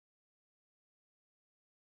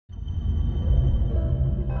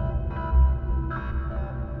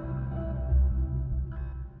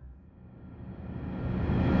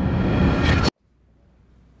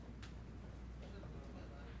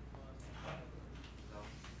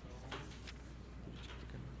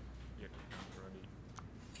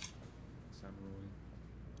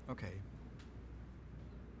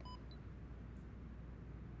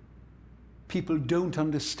people don't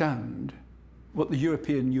understand what the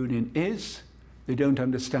European Union is, they don't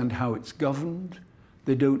understand how it's governed,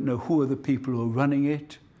 they don't know who are the people who are running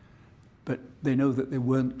it, but they know that they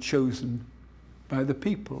weren't chosen by the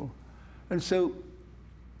people. And so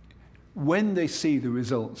when they see the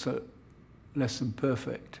results are less than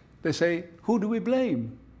perfect, they say, who do we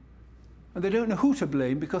blame? And they don't know who to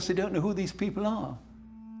blame because they don't know who these people are.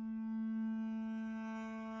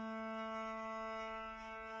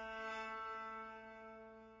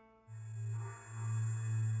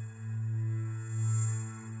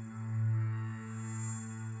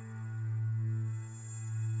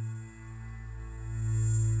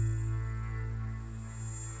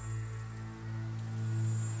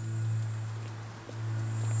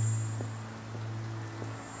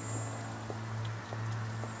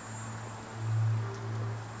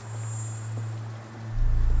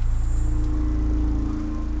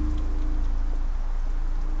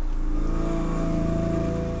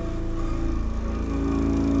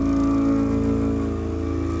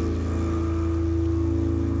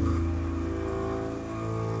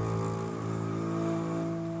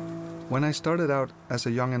 When I started out as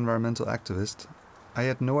a young environmental activist, I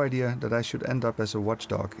had no idea that I should end up as a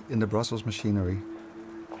watchdog in the Brussels machinery.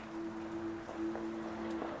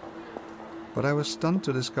 But I was stunned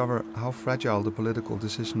to discover how fragile the political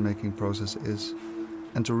decision-making process is,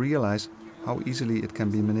 and to realize how easily it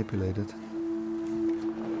can be manipulated.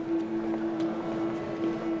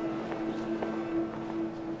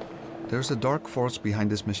 There's a dark force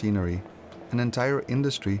behind this machinery, an entire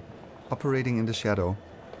industry operating in the shadow,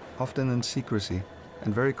 often in secrecy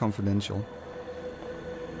and very confidential.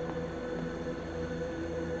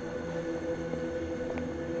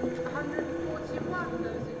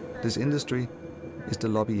 This industry is the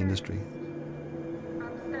lobby industry.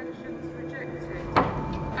 Abstentions rejected.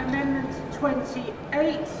 Amendment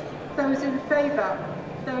 28. Those in favour.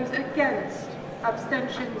 Those against.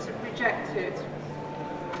 Abstentions rejected.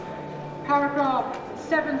 Paragraph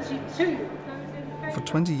 72. For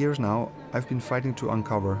 20 years now, I've been fighting to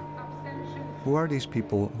uncover who are these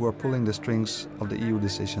people who are pulling the strings of the EU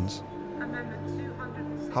decisions?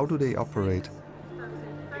 How do they operate?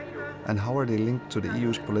 And how are they linked to the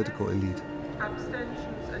EU's political elite?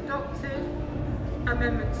 Abstentions adopted.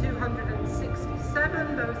 Amendment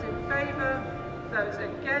 267. Those in favour. Those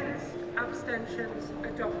against. Abstentions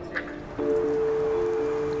adopted.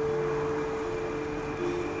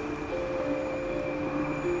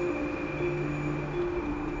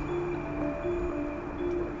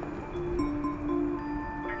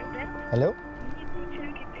 Hello?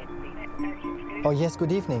 Oh yes,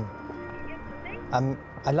 good evening.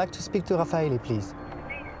 I'd like to speak to Raffaele, please.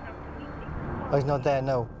 Oh, he's not there,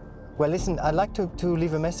 no. Well, listen, I'd like to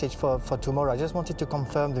leave a message for tomorrow. I just wanted to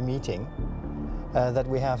confirm the meeting that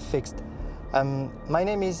we have fixed. My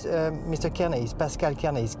name is Mr. Kerneis, Pascal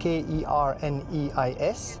Kerneis,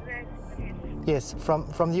 K-E-R-N-E-I-S. Yes,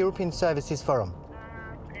 from the European Services Forum,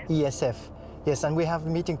 ESF. Yes, and we have a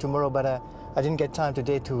meeting tomorrow, but I didn't get time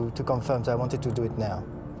today to confirm, so I wanted to do it now.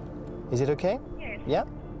 Is it okay? Yes. Yeah?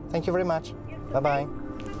 Thank you very much. Yes. Bye-bye.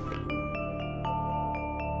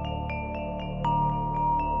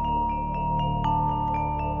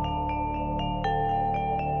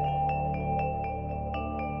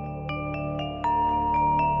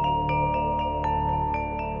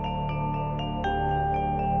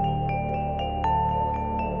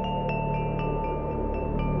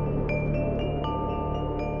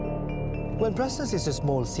 Well, Brussels is a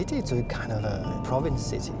small city. It's a kind of a province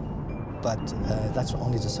city, but that's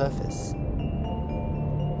only the surface.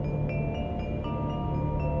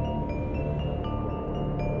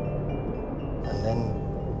 And then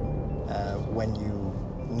when you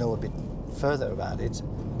know a bit further about it,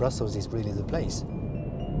 Brussels is really the place.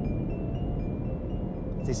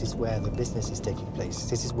 This is where the business is taking place.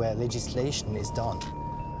 This is where legislation is done.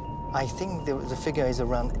 I think the figure is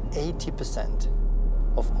around 80%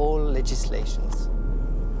 of all legislations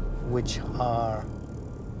which are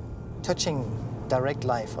touching direct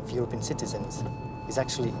life of European citizens is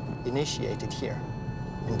actually initiated here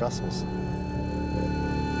in Brussels.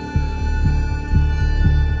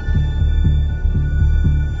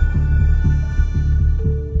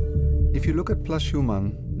 If you look at Place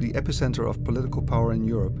Schuman, the epicenter of political power in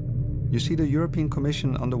Europe, you see the European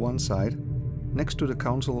Commission on the one side, next to the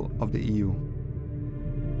Council of the EU.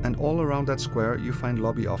 And all around that square you find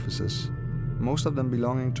lobby offices, most of them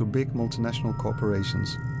belonging to big multinational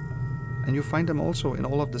corporations. And you find them also in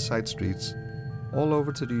all of the side streets, all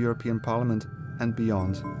over to the European Parliament and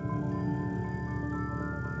beyond.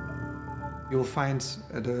 You'll find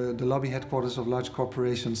the lobby headquarters of large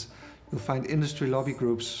corporations You'll find industry lobby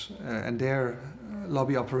groups and their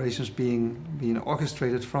lobby operations being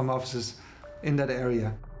orchestrated from offices in that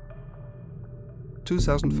area.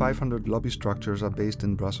 2,500 lobby structures are based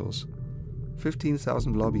in Brussels.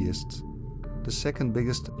 15,000 lobbyists. The second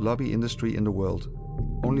biggest lobby industry in the world.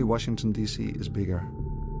 Only Washington, D.C. is bigger.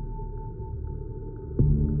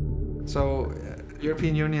 So,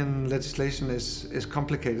 European Union legislation is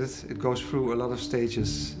complicated. It goes through a lot of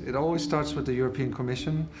stages. It always starts with the European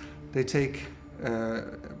Commission. They take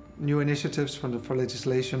new initiatives for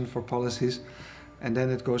legislation, for policies, and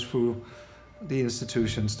then it goes through the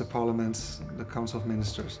institutions, the Parliament, the Council of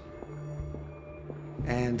Ministers.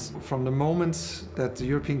 And from the moment that the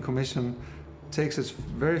European Commission takes its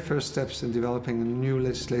very first steps in developing new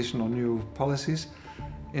legislation or new policies,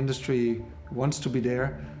 industry wants to be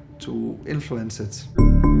there to influence it.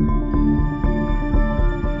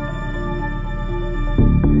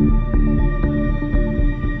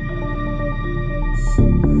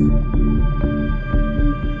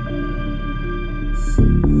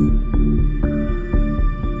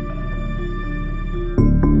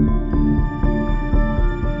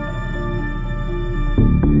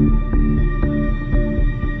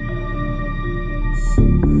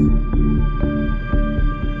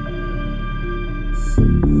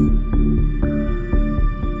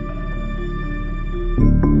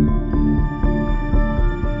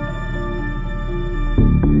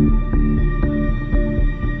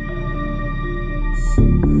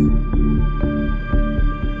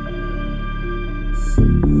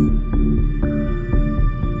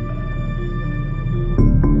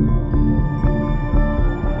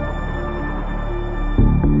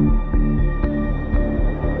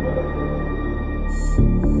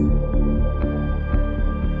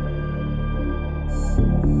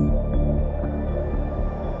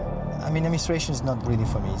 Administration is not really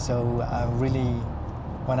for me, so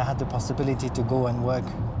when I had the possibility to go and work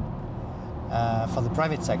for the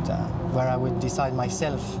private sector, where I would decide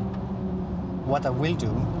myself what I will do,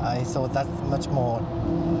 I thought that's much more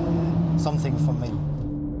something for me.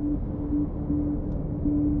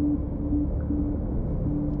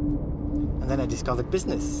 And then I discovered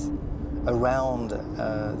business around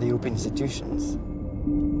the European institutions.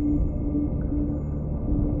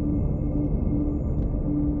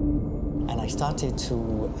 I started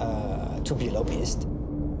to be a lobbyist.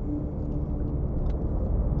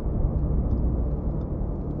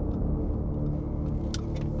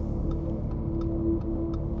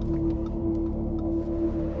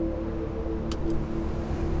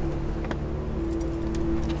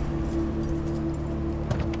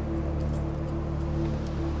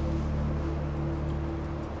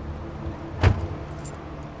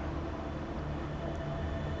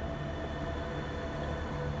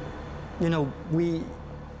 You know,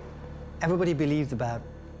 everybody believes about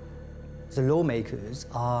the lawmakers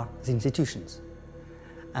are the institutions.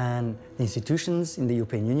 And the institutions in the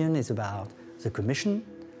European Union is about the Commission,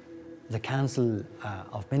 the Council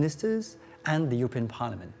of Ministers, and the European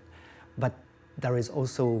Parliament. But there is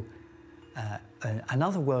also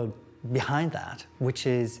another world behind that, which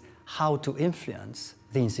is how to influence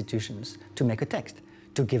the institutions to make a text,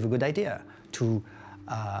 to give a good idea, to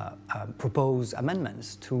propose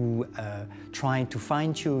amendments, to try to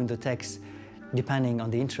fine-tune the text depending on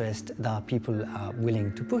the interest that people are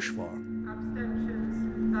willing to push for.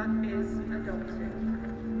 Abstentions, that is adopted.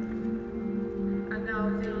 And now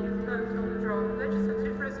the vote on the draft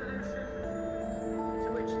legislative resolution, to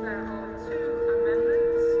which there are two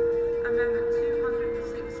amendments. Amendment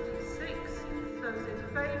 266, those in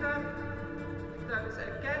favour, those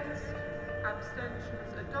against,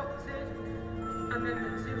 abstentions adopted.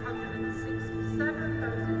 Amendment 267,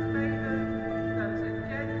 those in favour, those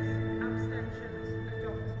against, abstentions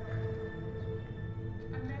adopted.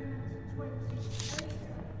 Amendment 28,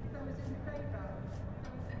 those in favour,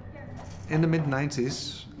 those against. In the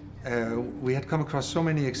mid-90s, we had come across so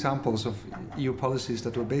many examples of EU policies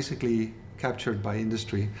that were basically captured by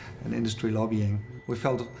industry and industry lobbying. We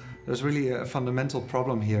felt there's really a fundamental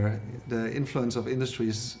problem here. The influence of industry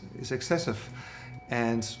is excessive.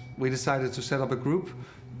 And we decided to set up a group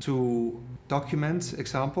to document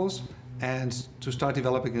examples and to start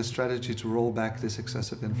developing a strategy to roll back this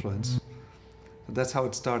excessive influence. So that's how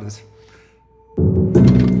it started.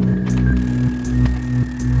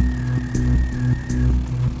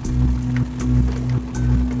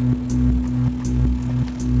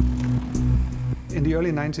 In the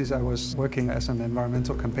early 90s, I was working as an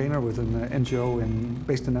environmental campaigner with an NGO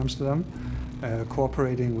based in Amsterdam.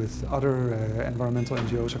 Cooperating with other environmental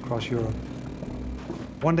NGOs across Europe.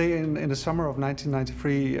 One day in the summer of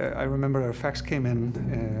 1993, I remember a fax came in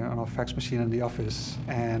on our fax machine in the office,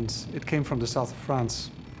 and it came from the south of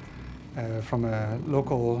France, from a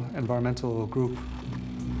local environmental group.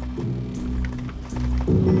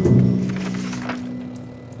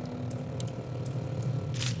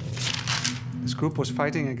 This group was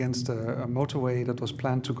fighting against a motorway that was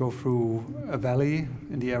planned to go through a valley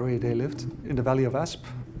in the area they lived, in the Valley of Asp,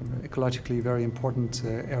 ecologically very important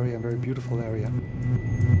area, very beautiful area.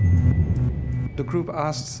 The group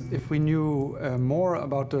asked if we knew more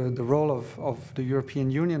about the role of the European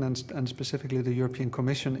Union and specifically the European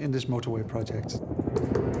Commission in this motorway project.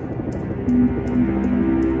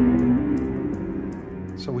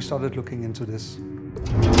 So we started looking into this.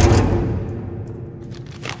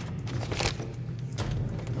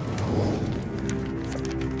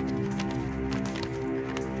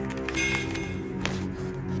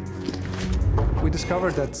 We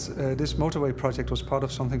discovered that this motorway project was part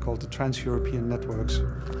of something called the Trans-European Networks.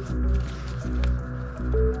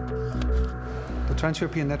 The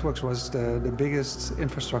Trans-European Networks was the biggest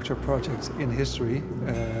infrastructure project in history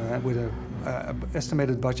with an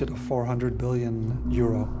estimated budget of 400 billion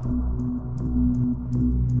euro.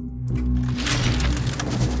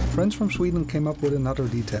 Friends from Sweden came up with another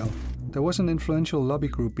detail. There was an influential lobby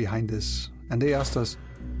group behind this, and they asked us,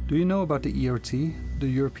 "Do you know about the ERT, the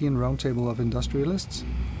European Roundtable of Industrialists?"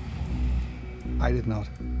 I did not.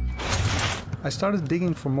 I started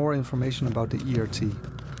digging for more information about the ERT.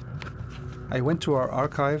 I went to our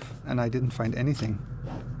archive and I didn't find anything.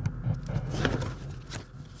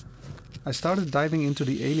 I started diving into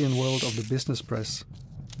the alien world of the business press.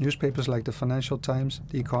 Newspapers like the Financial Times,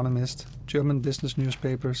 The Economist, German business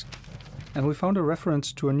newspapers, and we found a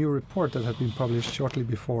reference to a new report that had been published shortly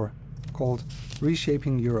before, called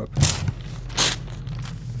Reshaping Europe.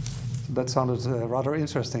 That sounded rather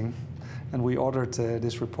interesting, and we ordered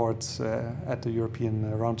this report at the European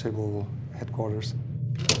Roundtable headquarters.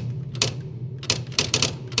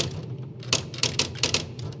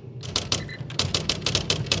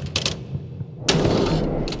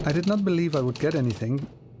 I did not believe I would get anything,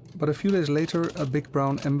 but a few days later a big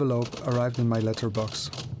brown envelope arrived in my letterbox.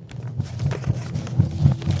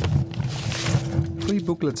 3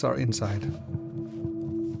 booklets are inside.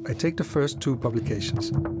 I take the first 2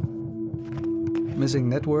 publications. Missing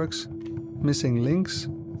networks, missing links.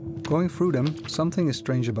 Going through them, something is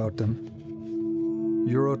strange about them.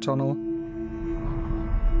 Eurotunnel,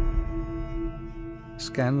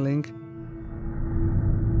 Scanlink,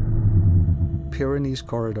 Pyrenees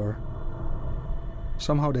Corridor.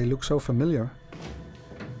 Somehow they look so familiar.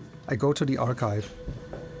 I go to the archive.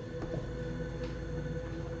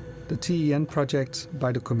 The TEN project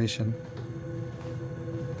by the Commission.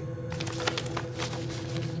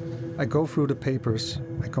 I go through the papers.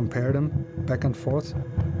 I compare them back and forth.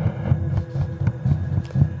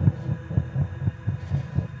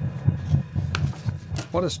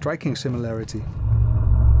 What a striking similarity.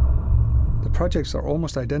 The projects are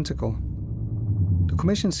almost identical. The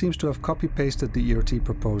Commission seems to have copy-pasted the ERT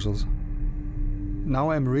proposals. Now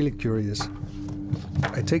I'm really curious.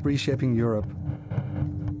 I take Reshaping Europe.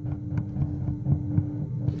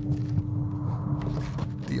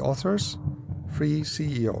 The authors, 3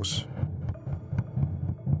 CEOs.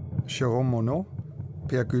 Jérôme Monod,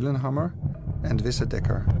 Per Gyllenhammer, and Wisse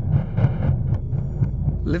Dekker.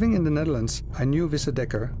 Living in the Netherlands, I knew Wisse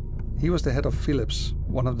Dekker. He was the head of Philips,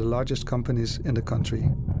 one of the largest companies in the country.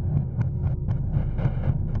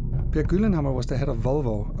 Per Gyllenhammer was the head of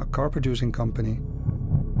Volvo, a car-producing company.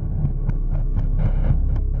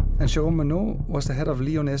 And Jérôme Monod was the head of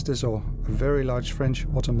Lyonnaise des Eaux, a very large French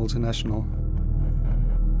auto multinational.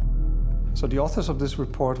 So the authors of this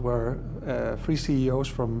report were 3 CEOs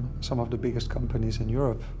from some of the biggest companies in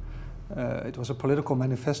Europe. It was a political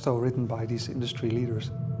manifesto written by these industry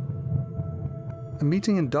leaders. A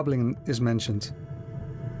meeting in Dublin is mentioned.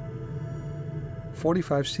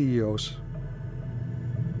 45 CEOs.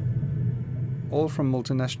 All from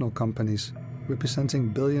multinational companies,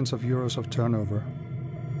 representing billions of euros of turnover.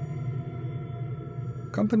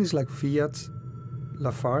 Companies like Fiat,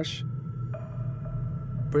 Lafarge,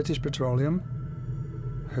 British Petroleum,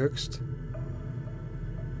 Hoechst,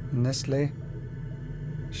 Nestlé,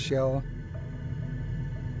 Shell,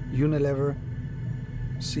 Unilever,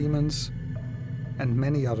 Siemens, and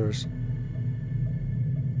many others.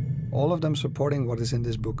 All of them supporting what is in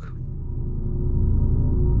this book.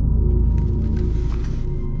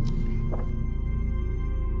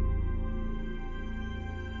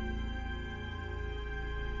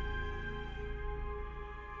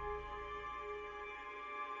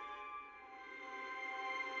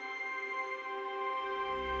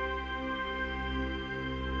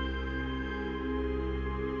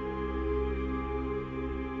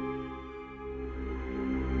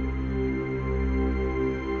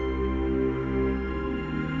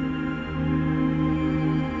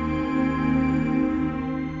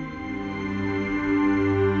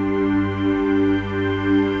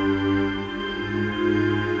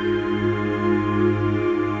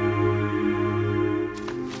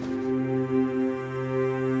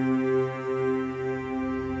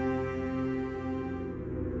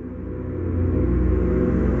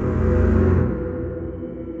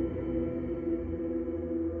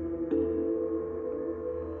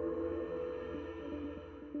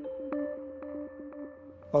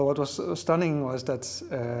 Well, what was stunning was that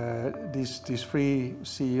these three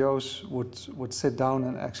CEOs would sit down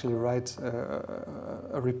and actually write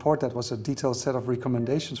a report that was a detailed set of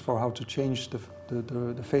recommendations for how to change the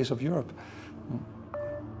face of Europe.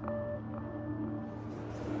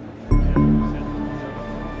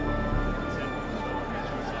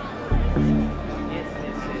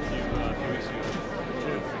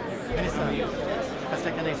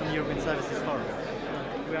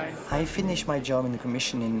 I finished my job in the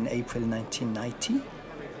Commission in April 1990,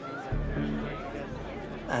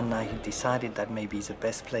 and I decided that maybe the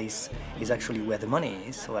best place is actually where the money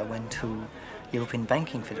is, so I went to European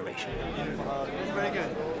Banking Federation. Very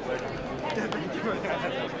good. Thank you very much.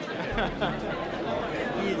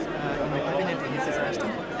 He is in the cabinet of Mrs.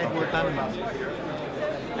 Ashton, Edward Bannerman.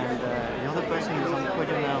 And the other person who's on the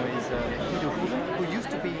podium now is Guido Huber, who used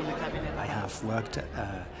to be in the cabinet. I have worked a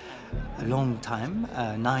long time,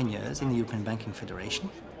 9 years, in the European Banking Federation.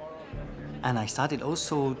 And I started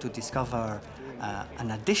also to discover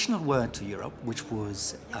an additional word to Europe, which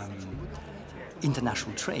was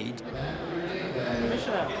international trade.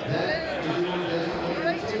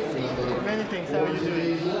 Many things, how are you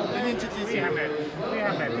doing? Let me introduce you.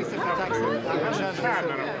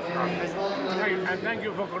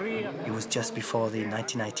 It was just before the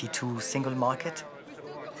 1992 single market.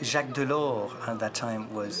 Jacques Delors at that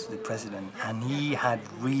time was the president, and he had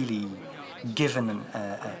really given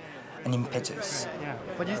an impetus. Yeah,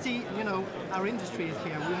 but you see, you know, our industry is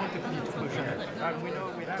here. We want to continue to push it. We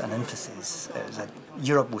know we have An emphasis that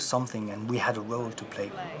Europe was something and we had a role to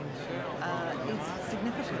play. It's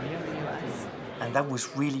significant in the US. And that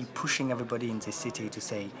was really pushing everybody in this city to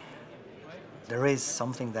say, there is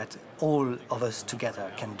something that all of us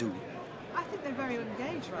together can do. I think they're very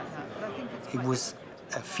engaged right now, but I think it's It was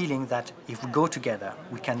a feeling that if we go together,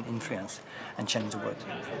 we can influence and change the world.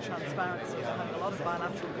 transparency. We're having a lot of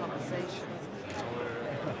bilateral conversations.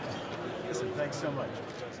 Listen, thanks so much.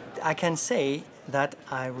 I can say that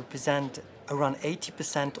I represent around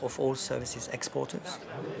 80% of all services exporters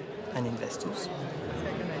and investors.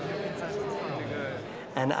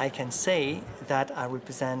 And I can say that I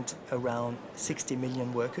represent around 60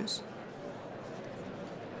 million workers.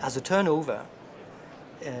 As a turnover,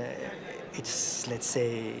 it's, let's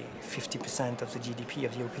say, 50% of the GDP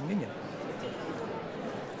of the European Union.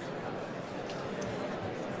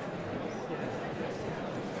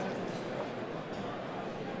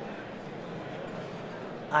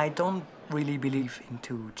 I don't really believe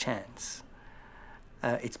into chance.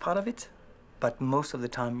 It's part of it, but most of the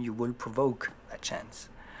time you will provoke that chance.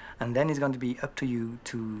 And then it's going to be up to you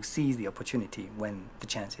to seize the opportunity when the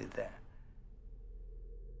chance is there.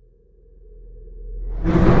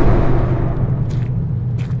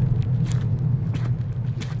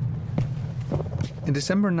 In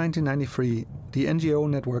December 1993, the NGO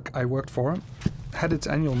network I worked for had its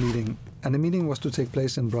annual meeting, and the meeting was to take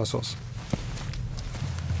place in Brussels.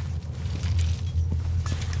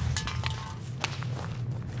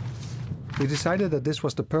 We decided that this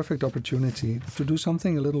was the perfect opportunity to do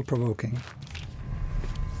something a little provoking.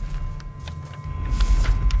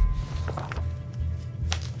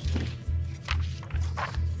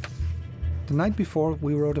 The night before,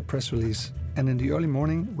 we wrote a press release, and in the early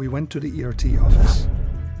morning, we went to the ERT office.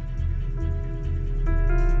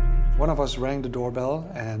 One of us rang the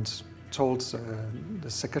doorbell and told the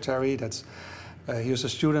secretary that he was a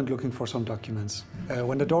student looking for some documents.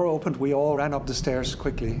 When the door opened, we all ran up the stairs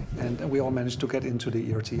quickly, and we all managed to get into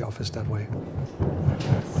the ERT office that way.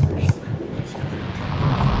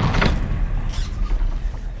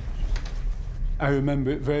 I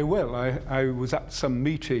remember it very well. I was at some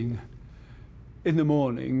meeting in the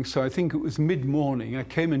morning, so I think it was mid-morning. I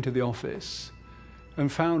came into the office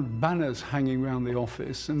and found banners hanging around the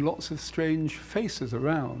office and lots of strange faces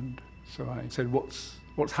around. So I said,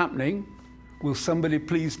 what's happening? Will somebody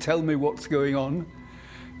please tell me what's going on?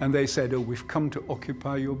 And they said, oh, we've come to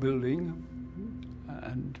occupy your building.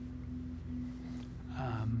 And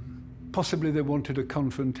possibly they wanted a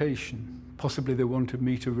confrontation. Possibly they wanted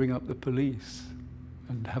me to ring up the police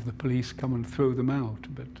and have the police come and throw them out.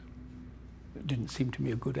 But it didn't seem to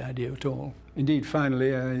me a good idea at all. Indeed,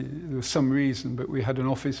 finally, there was some reason, but we had an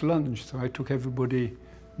office lunch, so I took everybody,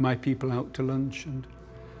 my people, out to lunch and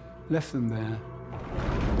left them there.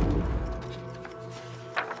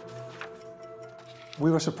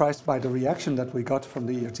 We were surprised by the reaction that we got from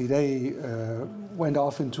the ERT. They went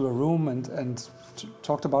off into a room and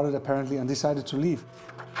talked about it apparently and decided to leave.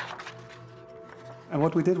 And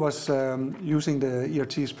what we did was, using the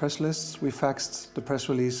ERT's press lists, we faxed the press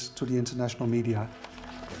release to the international media.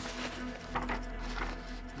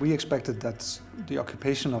 We expected that the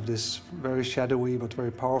occupation of this very shadowy but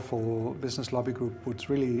very powerful business lobby group would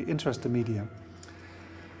really interest the media.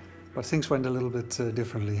 But things went a little bit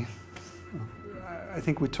differently. I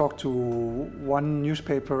think we talked to one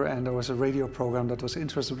newspaper and there was a radio program that was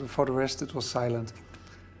interested, but for the rest it was silent.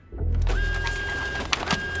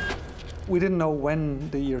 We didn't know when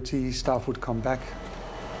the ERT staff would come back.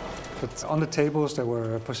 But on the tables there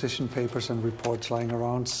were position papers and reports lying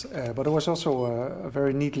around, but there was also a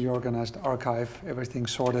very neatly organized archive, everything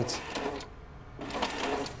sorted.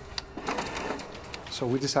 So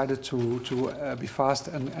we decided to be fast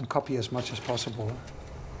and copy as much as possible.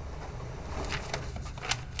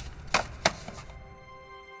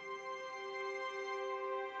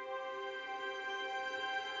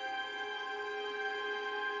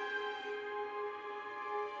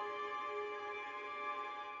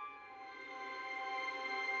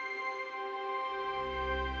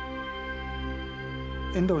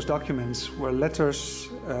 In those documents were letters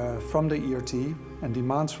from the ERT and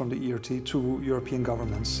demands from the ERT to European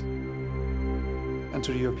governments and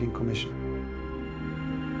to the European Commission.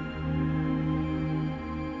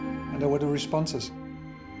 And there were the responses.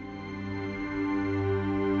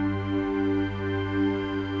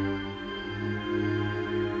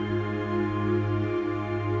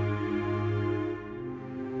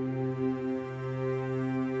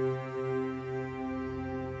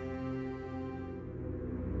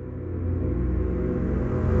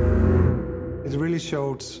 It really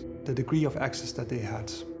showed the degree of access that they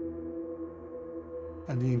had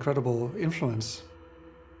and the incredible influence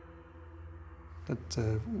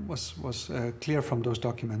that was clear from those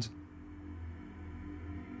documents.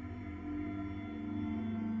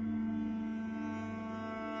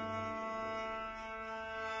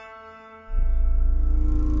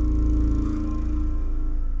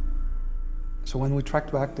 So when we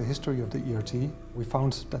tracked back the history of the ERT, we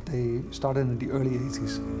found that they started in the early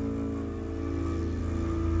 80s.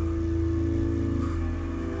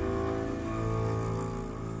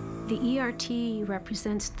 The ERT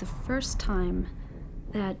represents the first time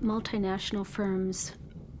that multinational firms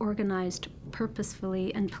organized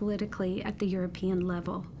purposefully and politically at the European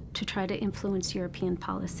level to try to influence European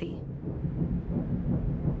policy.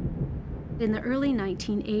 In the early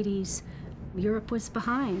 1980s, Europe was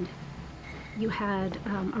behind. You had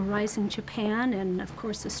a rising Japan and, of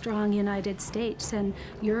course, a strong United States, and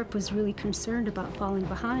Europe was really concerned about falling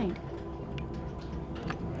behind.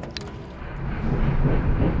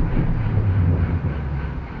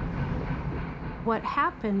 What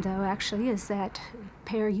happened, though, actually, is that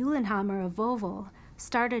Per Uhlenhammer of Volvo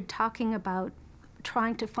started talking about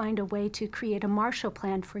trying to find a way to create a Marshall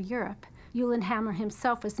Plan for Europe. Uhlenhammer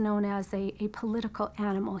himself was known as a political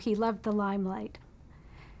animal. He loved the limelight.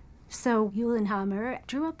 So Uhlenhammer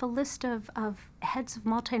drew up a list of heads of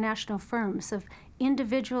multinational firms, of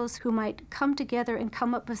individuals who might come together and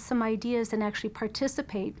come up with some ideas and actually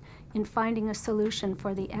participate in finding a solution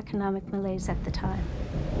for the economic malaise at the time.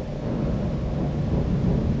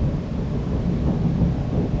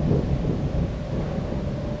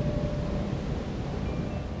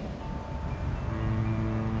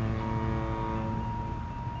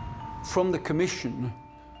 From the Commission,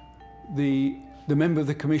 the member of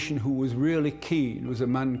the Commission who was really keen was a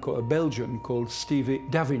Belgian called Stevie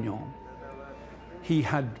Davignon. He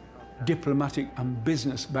had diplomatic and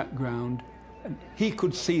business background, and he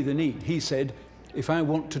could see the need. He said, if I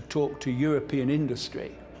want to talk to European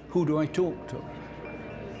industry, who do I talk to?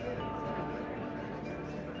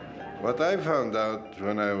 What I found out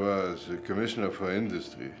when I was a Commissioner for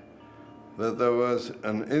Industry, that there was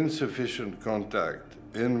an insufficient contact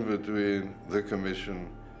in between the Commission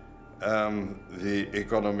and the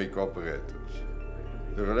economic operators.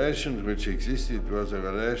 The relation which existed was a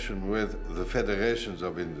relation with the federations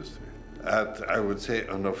of industry at, I would say,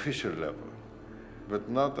 an official level, but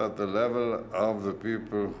not at the level of the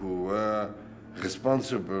people who were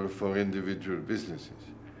responsible for individual businesses.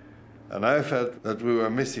 And I felt that we were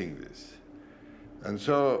missing this. And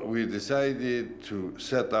so we decided to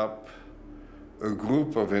set up a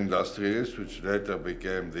group of industrialists, which later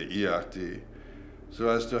became the ERT, so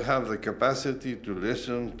as to have the capacity to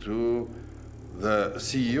listen to the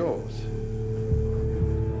CEOs.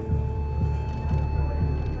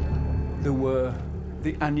 There were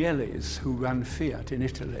the Agnellis who ran Fiat in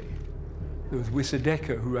Italy. There was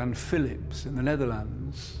Wissedecker who ran Philips in the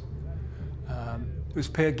Netherlands. There was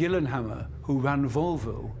Per Gyllenhammer who ran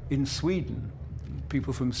Volvo in Sweden.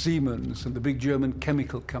 People from Siemens and the big German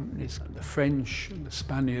chemical companies, and the French and the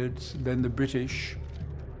Spaniards, and then the British.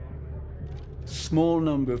 Small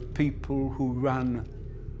number of people who ran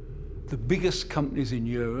the biggest companies in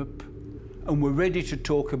Europe and we're ready to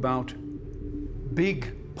talk about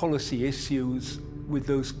big policy issues with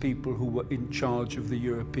those people who were in charge of the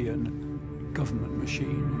European government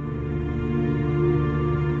machine.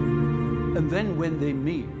 And then when they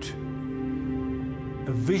meet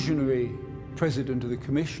a visionary president of the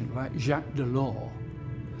Commission like Jacques Delors,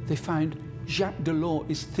 they find Jacques Delors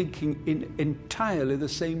is thinking in entirely the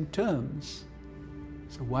same terms.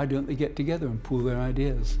 So why don't they get together and pool their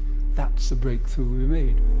ideas? That's the breakthrough we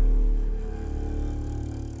made.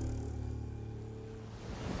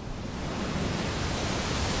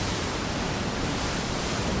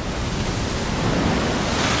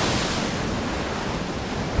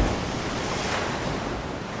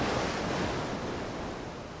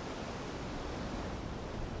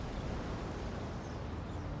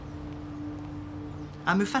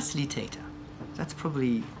 I'm a facilitator. That's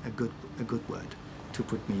probably a good word to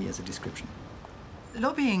put me as a description.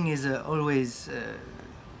 Lobbying is always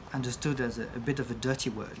understood as a bit of a dirty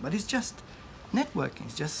word, but it's just networking.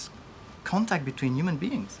 It's just contact between human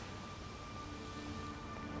beings.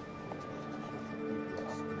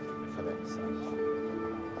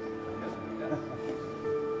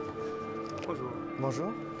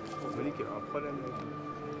 Bonjour.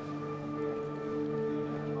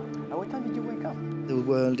 What time did you wake up? The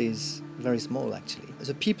world is very small, actually.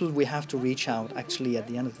 The people we have to reach out, actually, at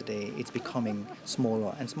the end of the day, it's becoming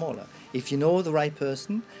smaller and smaller. If you know the right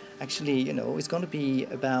person, actually, you know, it's going to be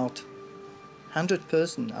about 100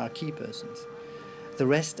 persons are key persons. The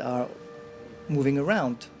rest are moving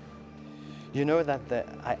around. You know that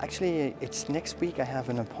actually it's next week. I have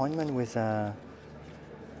an appointment with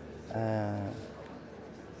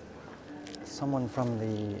someone from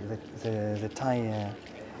the Thai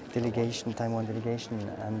delegation, Taiwan delegation,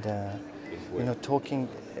 and you know, talking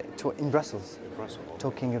in Brussels,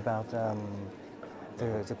 talking about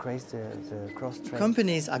the cross-trade.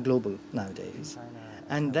 Companies are global nowadays,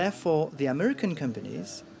 and therefore the American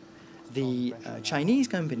companies, the Chinese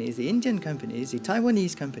companies, the Indian companies, the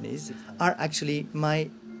Taiwanese companies are actually my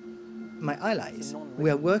allies. We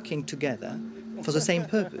are working together for the same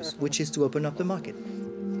purpose, which is to open up the market.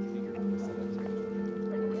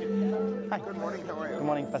 Hi. Good morning. How are you? Good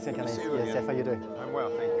morning, Pascal. Yes, how are you doing? I'm well,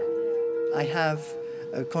 thank you. I have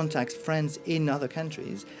contacts, friends in other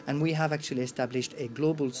countries, and we have actually established a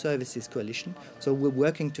global services coalition. So we're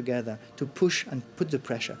working together to push and put the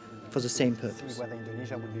pressure for the same purpose. Whether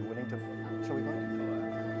Indonesia would be willing to. Shall we go?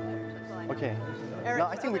 Okay. No,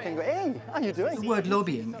 I think we can go. Hey, how are you doing? The word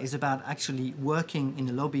lobbying is about actually working in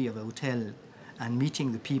the lobby of a hotel and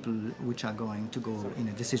meeting the people which are going to go in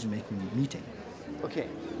a decision-making meeting. Okay,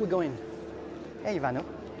 we're going. Hey Ivano,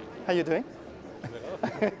 how you doing?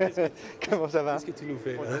 Comment ça va? Qu'est-ce que tu nous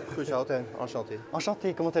fais? Enchanté.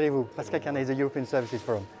 Enchanté, comment allez-vous? Pascal Carnet, the European Services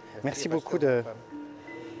Forum. Merci beaucoup de...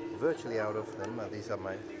 Virtually out of them, these are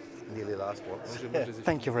my nearly last ones.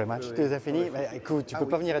 Thank you very much. Tu les as finis? Bah, écoute, tu peux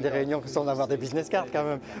pas venir à des réunions sans avoir des business cards quand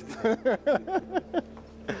même. I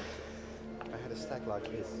had a stack like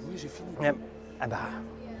this. Oui, j'ai fini. Ah bah,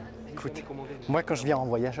 écoute, moi quand je viens en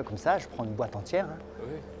voyage comme ça, je prends une boîte entière. Hein.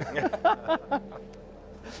 Oui.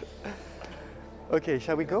 Okay,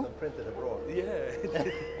 shall we go? Printed abroad. Yeah.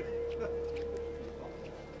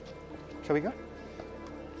 Shall we go?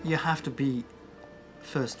 You have to be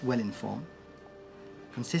first well-informed,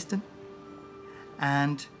 consistent,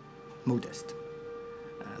 and modest.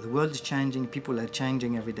 The world is changing, people are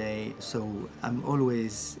changing every day, so I'm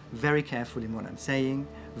always very careful in what I'm saying,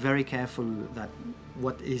 very careful that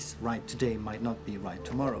what is right today might not be right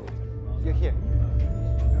tomorrow. You're here.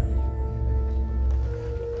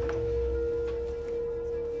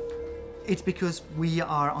 It's because we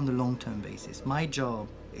are on the long-term basis. My job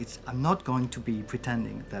I'm not going to be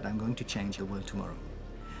pretending that I'm going to change the world tomorrow.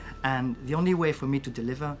 And the only way for me to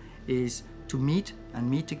deliver is to meet and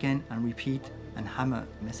meet again and repeat and hammer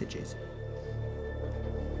messages.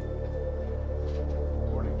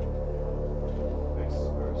 Thanks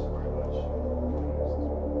very much.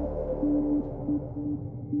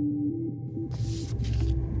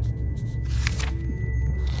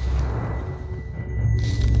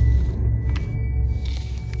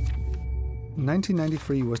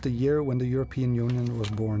 1993 was the year when the European Union was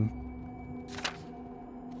born.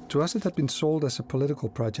 To us it had been sold as a political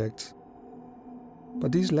project.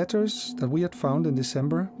 But these letters that we had found in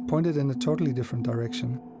December pointed in a totally different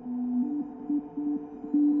direction.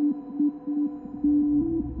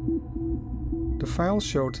 The files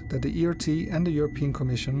showed that the ERT and the European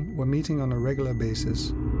Commission were meeting on a regular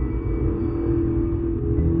basis.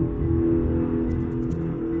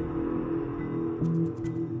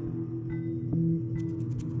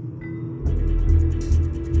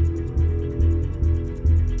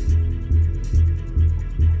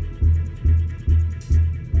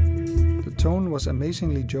 was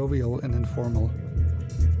amazingly jovial and informal.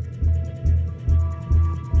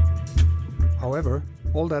 However,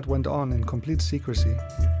 all that went on in complete secrecy.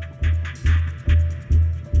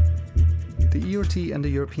 The ERT and the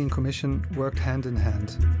European Commission worked hand in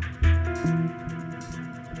hand.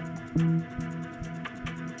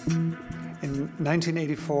 In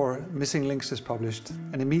 1984, Missing Links is published,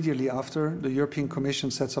 and immediately after, the European Commission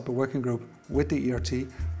sets up a working group with the ERT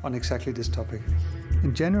on exactly this topic.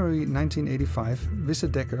 In January 1985, Wisse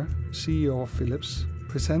Dekker, CEO of Philips,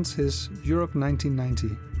 presents his Europe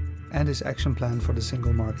 1990 and his action plan for the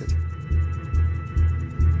single market.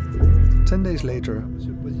 10 days later,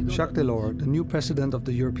 Jacques Delors, the new president of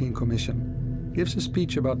the European Commission, gives a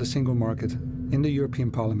speech about the single market in the European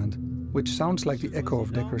Parliament, which sounds like the echo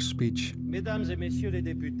of Dekker's speech.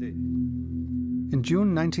 In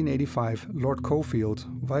June 1985, Lord Cockfield,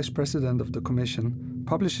 vice president of the Commission,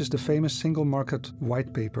 publishes the famous Single Market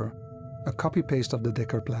White Paper, a copy-paste of the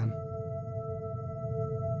Dekker plan.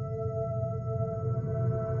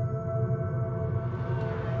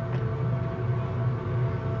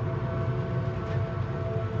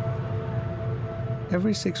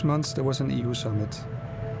 Every 6 months there was an EU summit.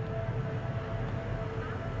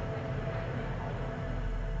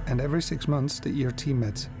 And every 6 months the ERT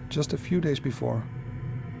met, just a few days before.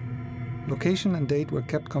 Location and date were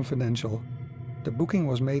kept confidential. The booking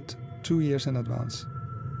was made 2 years in advance.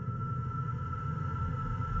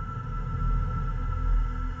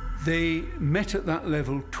 They met at that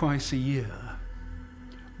level twice a year.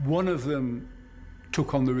 One of them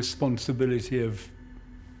took on the responsibility of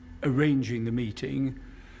arranging the meeting,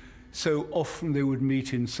 so often they would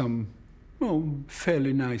meet in some,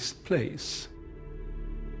 fairly nice place.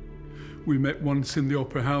 We met once in the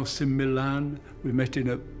Opera House in Milan, we met in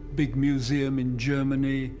a big museum in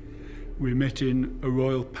Germany, we met in a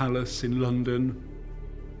royal palace in London,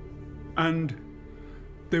 and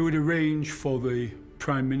they would arrange for the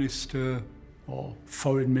Prime Minister or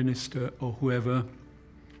Foreign Minister or whoever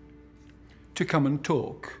to come and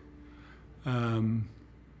talk.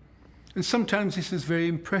 And sometimes this is very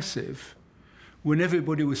impressive. When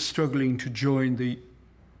everybody was struggling to join the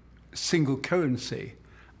single currency,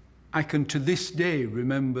 I can to this day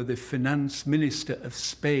remember the finance minister of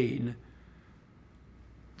Spain.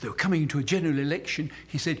 They were coming into a general election.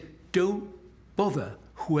 He said, "Don't bother.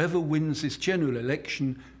 Whoever wins this general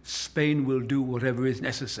election, Spain will do whatever is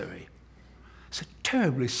necessary." It's a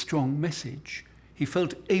terribly strong message. He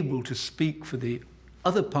felt able to speak for the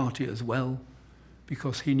other party as well,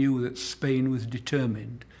 because he knew that Spain was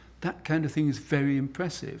determined. That kind of thing is very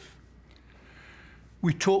impressive.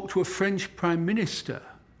 We talked to a French Prime Minister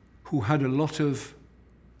who had a lot of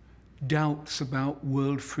doubts about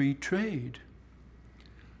world free trade.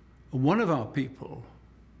 And one of our people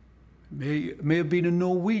may have been a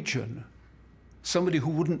Norwegian, somebody who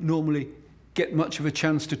wouldn't normally get much of a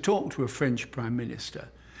chance to talk to a French Prime Minister.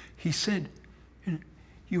 He said,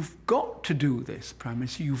 "You've got to do this, Prime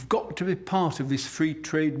Minister. You've got to be part of this free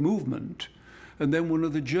trade movement." And then one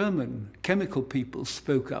of the German chemical people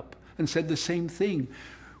spoke up and said the same thing.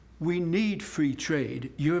 "We need free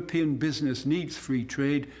trade. European business needs free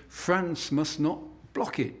trade. France must not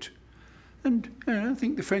block it." And I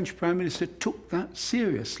think the French Prime Minister took that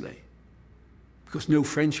seriously, because no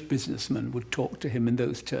French businessman would talk to him in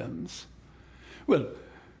those terms. Well,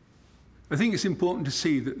 I think it's important to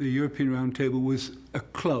see that the European Roundtable was a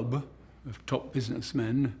club of top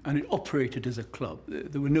businessmen, and it operated as a club.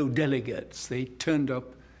 There were no delegates. They turned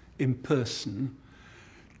up in person,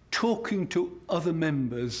 talking to other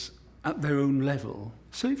members at their own level.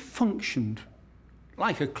 So it functioned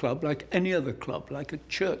like a club, like any other club, like a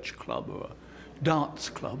church club or a darts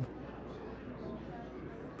club.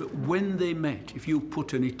 But when they met, if you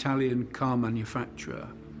put an Italian car manufacturer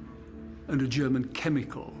and a German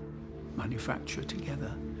chemical manufacturer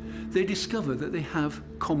together, they discover that they have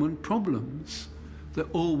common problems.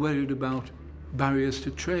 They're all worried about barriers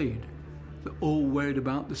to trade. They're all worried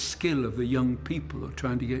about the skill of the young people who are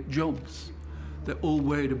trying to get jobs. They're all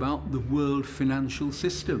worried about the world financial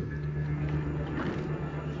system.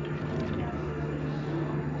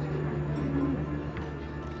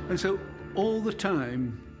 And so all the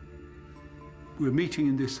time we're meeting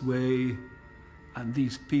in this way, and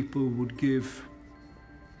these people would give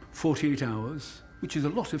 48 hours, which is a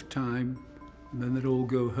lot of time, and then they'd all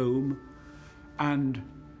go home. And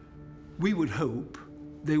we would hope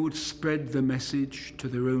they would spread the message to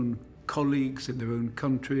their own colleagues in their own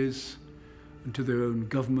countries, and to their own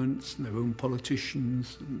governments and their own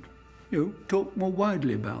politicians, and talk more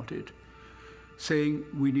widely about it, saying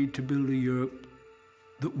we need to build a Europe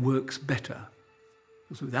that works better,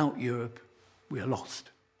 because without Europe, we are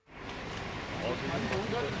lost.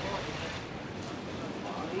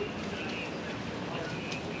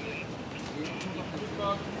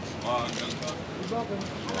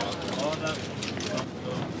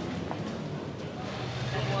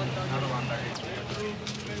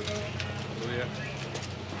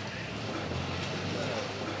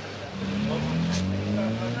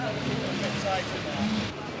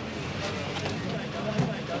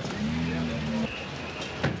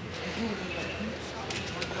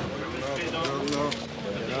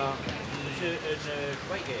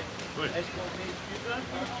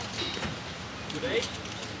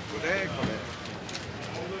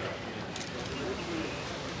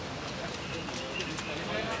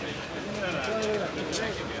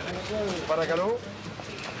 Παρακαλώ.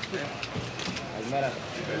 Καλημέρα.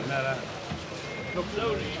 Καλημέρα.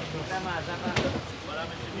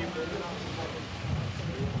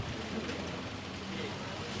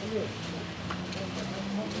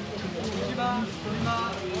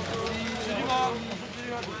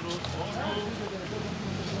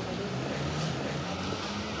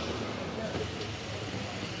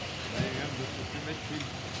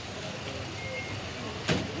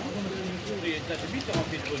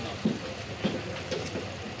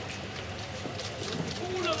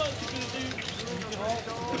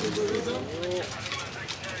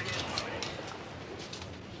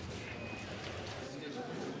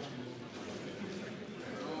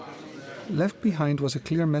 Left behind was a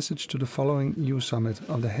clear message to the following EU summit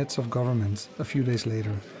of the heads of governments a few days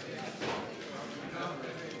later.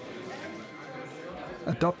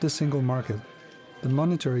 Adopt the single market, the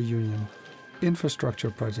monetary union,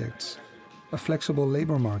 infrastructure projects, a flexible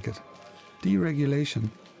labor market, deregulation,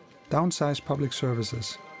 downsize public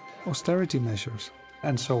services, austerity measures,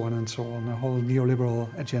 and so on, a whole neoliberal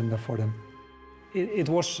agenda for them. It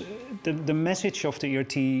was the message of the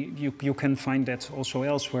ERT, you can find that also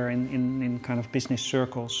elsewhere in kind of business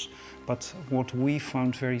circles. But what we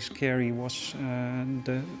found very scary was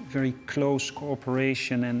the very close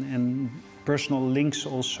cooperation and personal links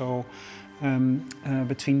also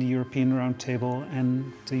between the European Roundtable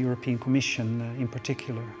and the European Commission in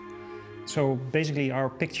particular. So basically our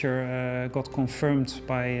picture got confirmed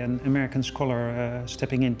by an American scholar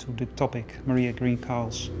stepping into the topic, Maria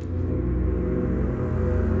Green-Cowles.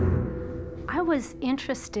 I was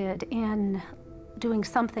interested in doing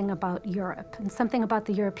something about Europe and something about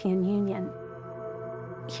the European Union.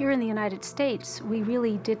 Here in the United States, we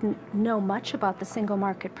really didn't know much about the single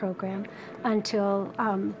market program until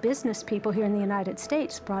business people here in the United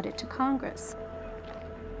States brought it to Congress.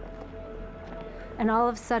 And all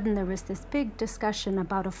of a sudden there was this big discussion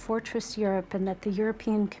about a fortress Europe and that the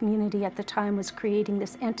European community at the time was creating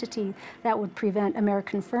this entity that would prevent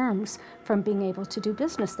American firms from being able to do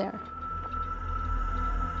business there.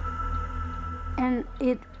 And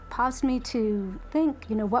it caused me to think,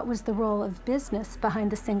 what was the role of business behind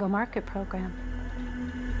the single market program?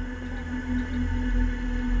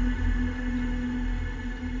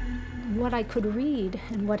 What I could read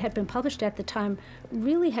and what had been published at the time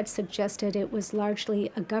really had suggested it was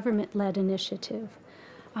largely a government-led initiative.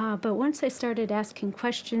 But once I started asking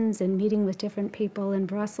questions and meeting with different people in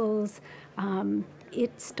Brussels,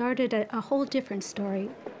 it started a whole different story.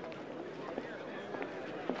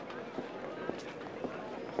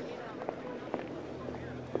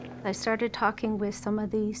 I started talking with some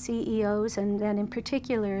of the CEOs and then in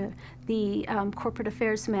particular the corporate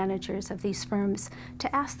affairs managers of these firms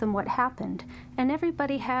to ask them what happened. And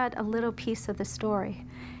everybody had a little piece of the story.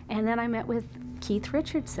 And then I met with Keith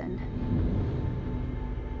Richardson.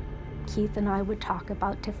 Keith and I would talk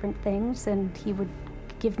about different things and he would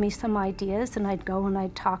give me some ideas and I'd go and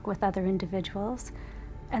I'd talk with other individuals.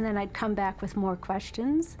 And then I'd come back with more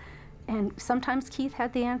questions. And sometimes Keith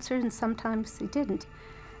had the answer and sometimes he didn't.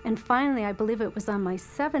 And finally, I believe it was on my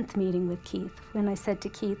 7th meeting with Keith when I said to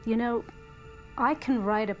Keith, I can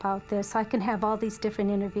write about this, I can have all these different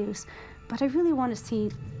interviews, but I really want to see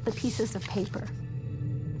the pieces of paper.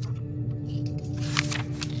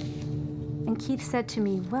 And Keith said to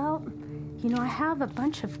me, well, I have a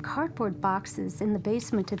bunch of cardboard boxes in the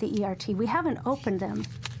basement of the ERT. We haven't opened them.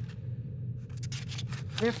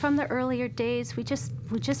 They're from the earlier days. We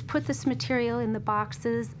just put this material in the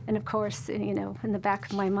boxes. And of course, in the back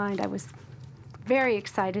of my mind, I was very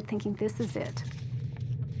excited, thinking this is it.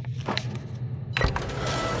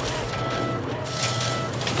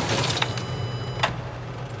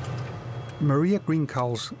 Maria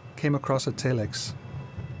Green-Cowles came across a telex.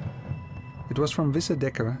 It was from Wisse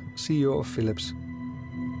Dekker, CEO of Philips.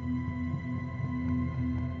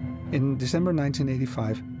 In December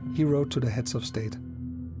 1985, he wrote to the heads of state.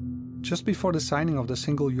 Just before the signing of the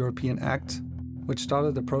Single European Act, which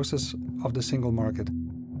started the process of the single market.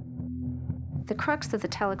 The crux of the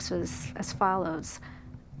telex was as follows.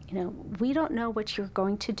 We don't know what you're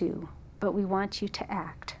going to do, but we want you to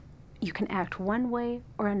act. You can act one way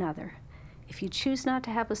or another. If you choose not to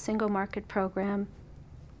have a single market program,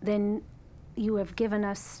 then you have given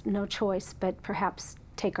us no choice but perhaps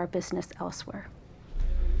take our business elsewhere.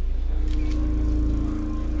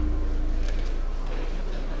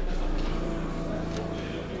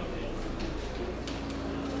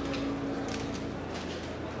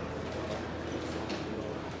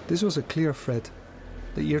 This was a clear threat.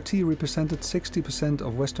 The ERT represented 60%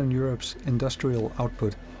 of Western Europe's industrial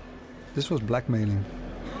output. This was blackmailing.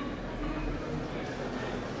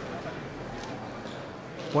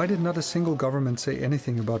 Why did not a single government say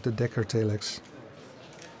anything about the Decker telex?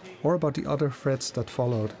 Or about the other threats that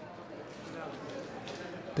followed?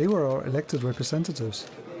 They were our elected representatives.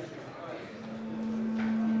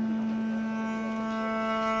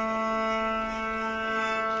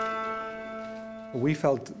 We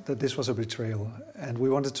felt that this was a betrayal, and we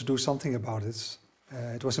wanted to do something about it.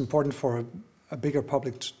 It was important for a bigger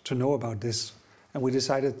public to know about this, and we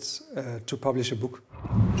decided to publish a book.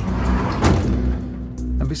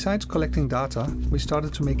 And besides collecting data, we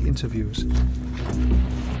started to make interviews.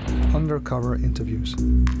 Undercover interviews.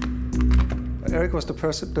 Eric was the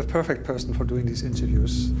perfect person for doing these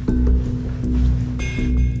interviews.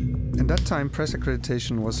 In that time, press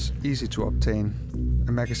accreditation was easy to obtain.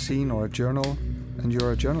 A magazine or a journal, and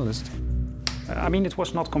you're a journalist. I mean, it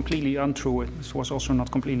was not completely untrue. It was also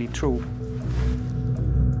not completely true.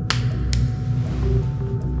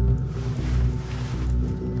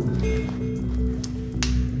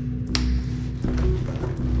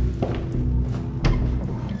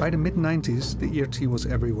 By the mid-90s, the ERT was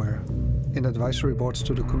everywhere. In advisory boards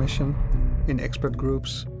to the Commission, in expert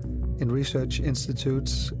groups, in research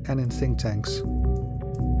institutes, and in think tanks.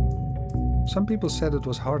 Some people said it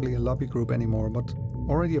was hardly a lobby group anymore, but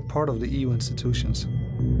already a part of the EU institutions.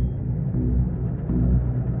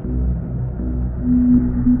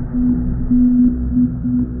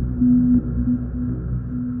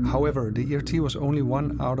 However, the ERT was only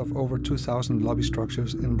one out of over 2,000 lobby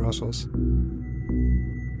structures in Brussels.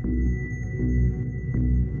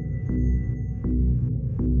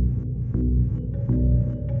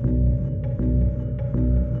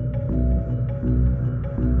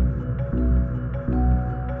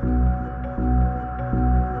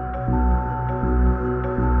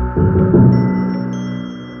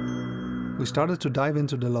 We started to dive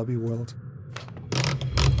into the lobby world.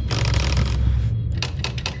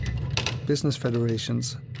 Business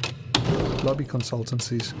federations, lobby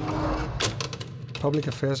consultancies, public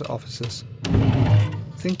affairs offices,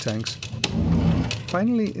 think tanks.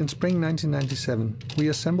 Finally, in spring 1997, we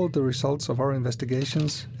assembled the results of our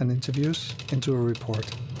investigations and interviews into a report.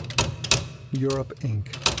 Europe, Inc.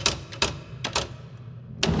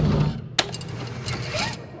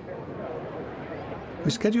 We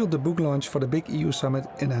scheduled the book launch for the big EU summit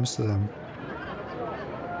in Amsterdam.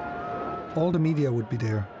 All the media would be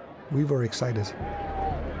there. We were excited.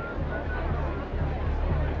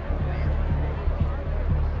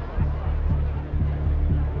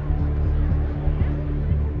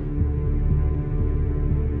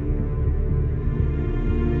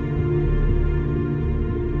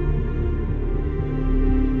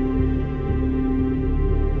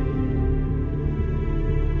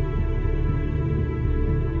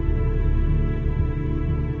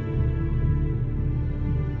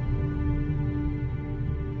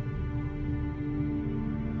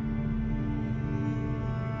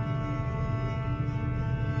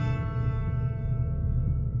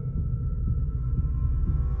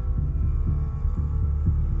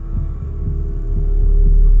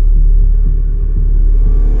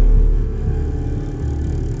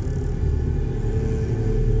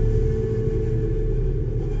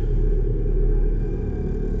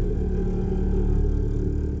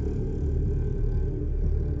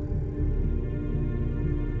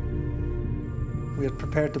 We had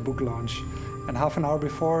prepared the book launch, and half an hour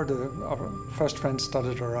before, our first friends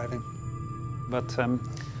started arriving. But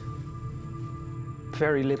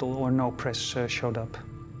very little or no press showed up.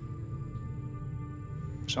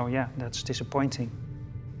 So yeah, that's disappointing.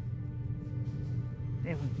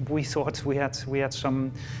 We thought we had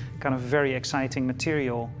some kind of very exciting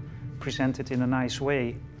material presented in a nice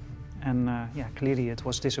way, and yeah, clearly it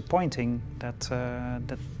was disappointing that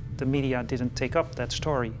that the media didn't take up that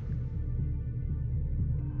story.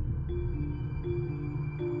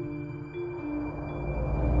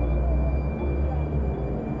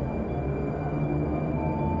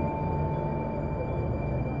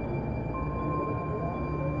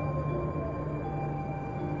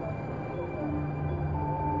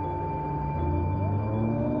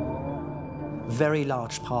 very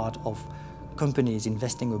large part of companies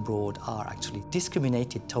investing abroad are actually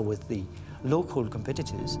discriminated towards the local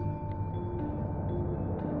competitors.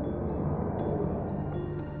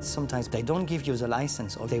 Sometimes they don't give you the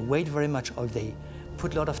license, or they wait very much, or they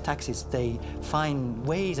put a lot of taxes. They find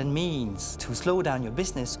ways and means to slow down your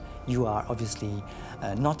business. You are obviously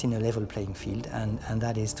not in a level playing field, and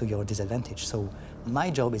that is to your disadvantage. So my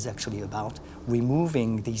job is actually about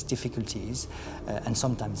removing these difficulties and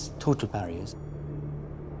sometimes total barriers.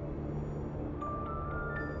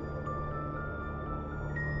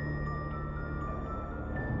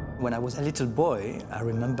 When I was a little boy, I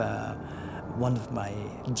remember one of my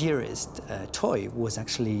dearest toy was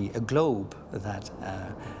actually a globe that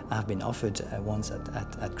I've been offered once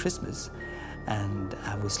at Christmas. And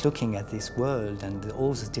I was looking at this world and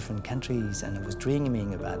all these different countries, and I was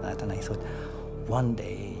dreaming about that, and I thought, one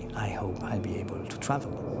day I hope I'll be able to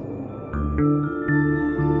travel.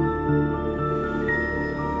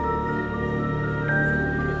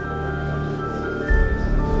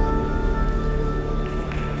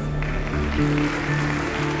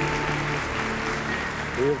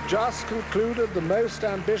 We have just concluded the most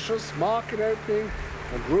ambitious market opening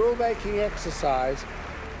and rule-making exercise,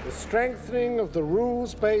 the strengthening of the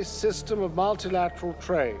rules-based system of multilateral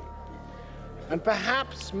trade. And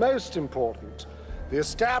perhaps most important, the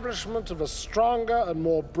establishment of a stronger and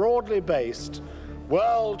more broadly based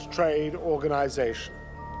World Trade Organization.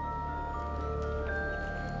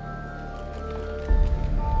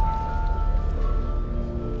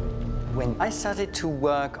 When I started to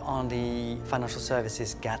work on the financial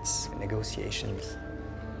services GATS negotiations,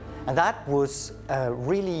 and that was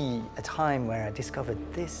really a time where I discovered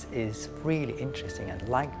this is really interesting. I'd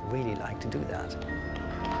really like to do that.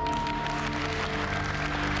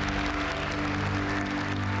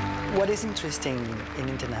 What is interesting in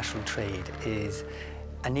international trade is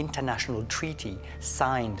an international treaty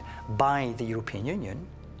signed by the European Union,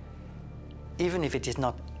 even if it is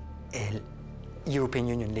not a European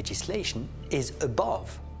Union legislation, is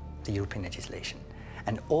above the European legislation.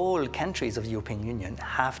 And all countries of the European Union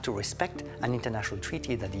have to respect an international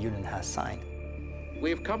treaty that the Union has signed. We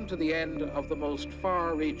have come to the end of the most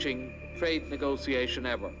far-reaching trade negotiation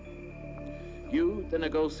ever. You, the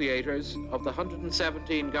negotiators of the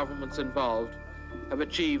 117 governments involved, have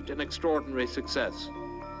achieved an extraordinary success.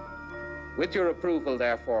 With your approval,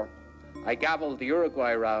 therefore, I gavel the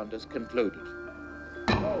Uruguay round as concluded.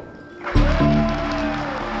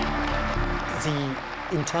 The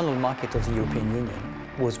internal market of the European Union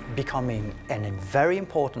was becoming a very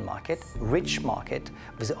important market, rich market,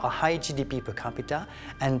 with a high GDP per capita,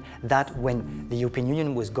 and that when the European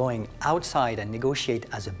Union was going outside and negotiate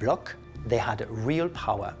as a bloc, they had real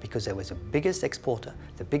power because they was the biggest exporter,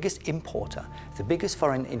 the biggest importer, the biggest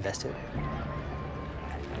foreign investor.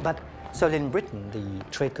 But so in Britain, the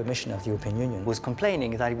Trade Commission of the European Union was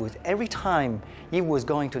complaining that it was every time he was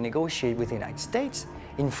going to negotiate with the United States,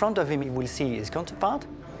 in front of him he will see his counterpart.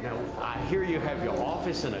 Now, I hear you have your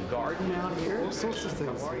office in a garden out here. All sorts of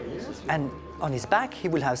things. And on his back, he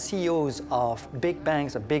will have CEOs of big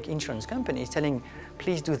banks or big insurance companies telling,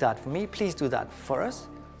 please do that for me, please do that for us.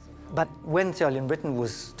 But when Sir Ian Britain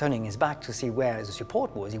was turning his back to see where the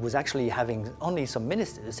support was, he was actually having only some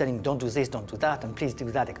ministers saying, don't do this, don't do that, and please do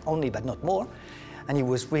that only, but not more. And he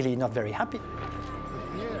was really not very happy.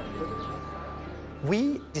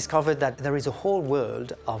 We discovered that there is a whole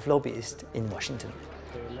world of lobbyists in Washington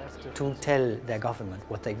to tell their government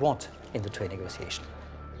what they want in the trade negotiation.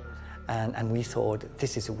 And we thought,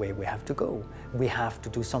 this is the way we have to go. We have to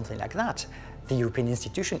do something like that. The European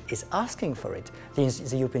institution is asking for it. The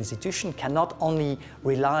European institution cannot only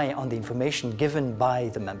rely on the information given by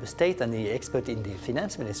the member state and the expert in the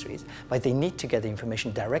finance ministries, but they need to get the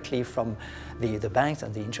information directly from the banks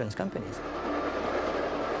and the insurance companies.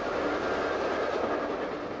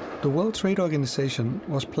 The World Trade Organization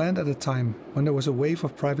was planned at a time when there was a wave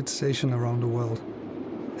of privatization around the world.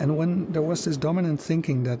 And when there was this dominant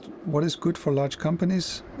thinking that what is good for large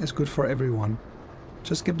companies is good for everyone.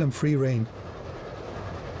 Just give them free rein.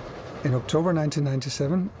 In October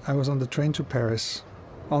 1997, I was on the train to Paris,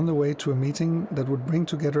 on the way to a meeting that would bring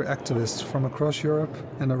together activists from across Europe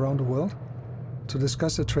and around the world to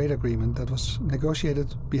discuss a trade agreement that was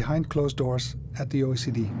negotiated behind closed doors at the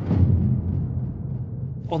OECD.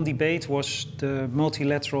 On debate was the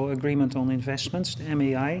Multilateral Agreement on Investments, the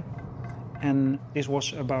MAI, and this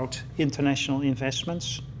was about international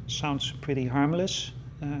investments. Sounds pretty harmless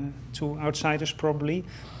to outsiders probably,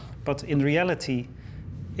 but in reality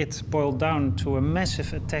it boiled down to a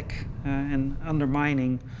massive attack and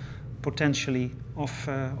undermining potentially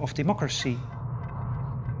of democracy.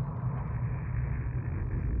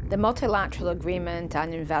 The multilateral agreement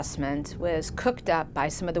on investment was cooked up by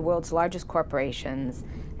some of the world's largest corporations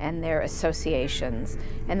and their associations.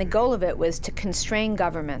 And the goal of it was to constrain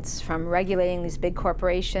governments from regulating these big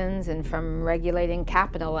corporations and from regulating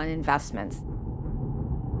capital and investments.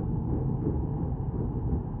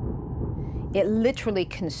 It literally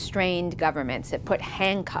constrained governments. It put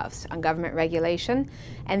handcuffs on government regulation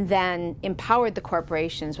and then empowered the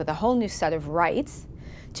corporations with a whole new set of rights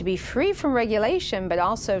to be free from regulation, but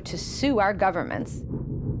also to sue our governments.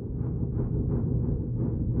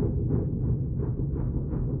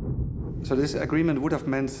 So this agreement would have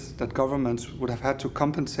meant that governments would have had to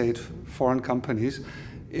compensate foreign companies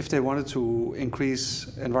if they wanted to increase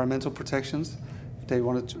environmental protections, if they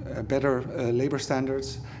wanted better labor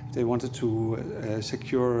standards, if they wanted to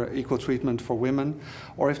secure equal treatment for women,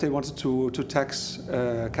 or if they wanted to tax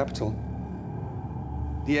capital.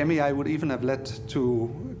 The MEI would even have led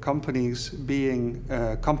to companies being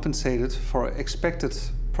compensated for expected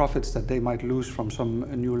profits that they might lose from some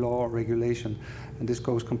new law or regulation. And this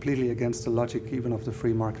goes completely against the logic even of the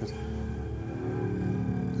free market.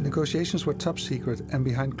 The negotiations were top secret and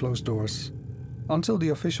behind closed doors, until the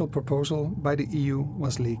official proposal by the EU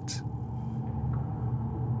was leaked.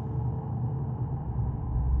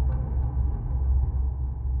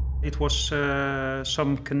 It was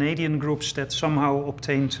some Canadian groups that somehow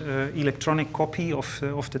obtained electronic copy of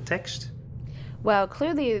the text. Well,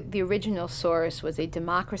 clearly the original source was a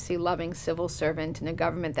democracy-loving civil servant in a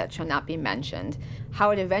government that shall not be mentioned.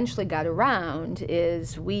 How it eventually got around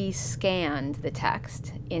is we scanned the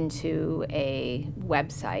text into a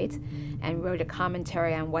website and wrote a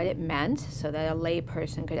commentary on what it meant so that a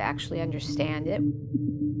layperson could actually understand it.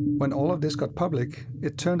 When all of this got public,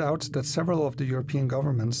 it turned out that several of the European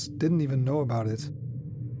governments didn't even know about it.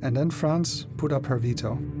 And then France put up her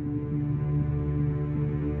veto.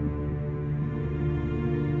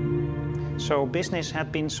 So business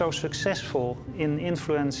had been so successful in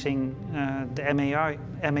influencing the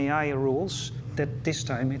MEI rules that this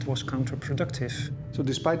time it was counterproductive. So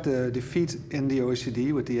despite the defeat in the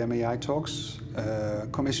OECD with the MEI talks,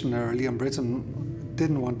 Commissioner Liam Britton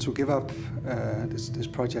didn't want to give up this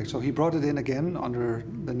project. So he brought it in again under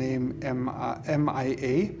the name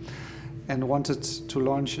MIA and wanted to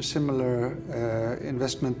launch a similar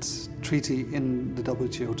investment treaty in the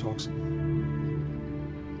WTO talks.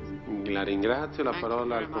 La ringrazio, la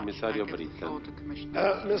parola al commissario Britton.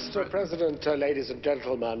 Mr. President, ladies and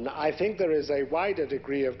gentlemen, I think there is a wider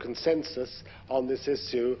degree of consensus on this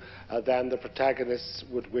issue than the protagonists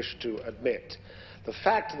would wish to admit. The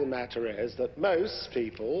fact of the matter is that most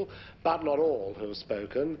people, but not all who have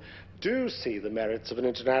spoken, do see the merits of an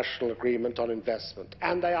international agreement on investment,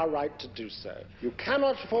 and they are right to do so. You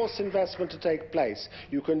cannot force investment to take place.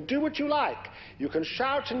 You can do what you like. You can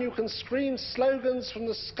shout and you can scream slogans from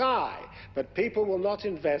the sky, but people will not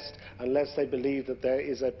invest unless they believe that there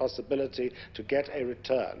is a possibility to get a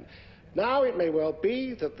return. Now it may well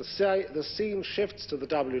be that the scene shifts to the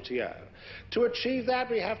WTO. To achieve that,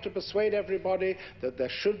 we have to persuade everybody that there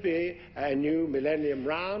should be a new millennium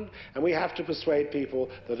round, and we have to persuade people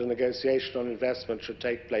that a negotiation on investment should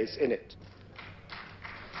take place in it.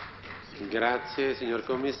 Grazie, signor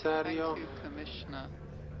commissario. Thank you, Commissioner.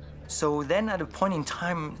 So then at a point in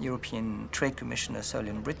time, European Trade Commissioner Sir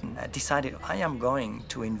Liam Britton decided, I am going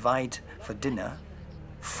to invite for dinner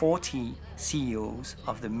 40 CEOs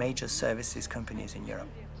of the major services companies in Europe.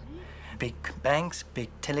 Big banks, big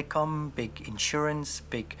telecom, big insurance,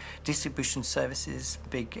 big distribution services,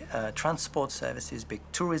 big transport services, big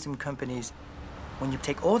tourism companies. When you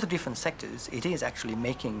take all the different sectors, it is actually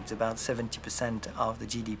making about 70% of the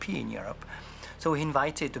GDP in Europe. So he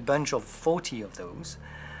invited a bunch of 40 of those.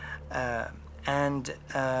 After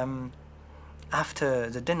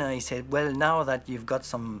the dinner, he said, well, now that you've got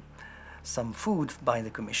some food by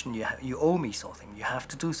the Commission, you owe me something. You have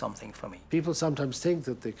to do something for me. People sometimes think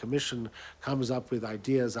that the Commission comes up with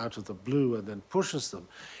ideas out of the blue and then pushes them.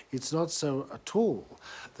 It's not so at all.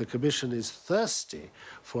 The Commission is thirsty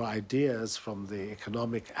for ideas from the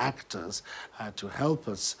economic actors to help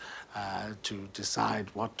us to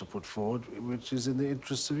decide what to put forward, which is in the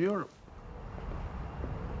interests of Europe.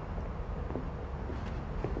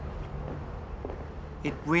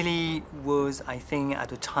 It really was, I think,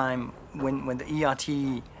 at a time when the ERT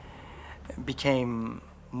became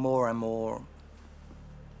more and more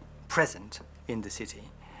present in the city.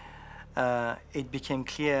 It became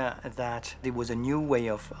clear that there was a new way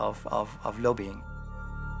of lobbying.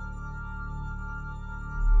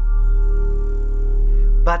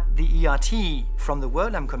 But the ERT, from the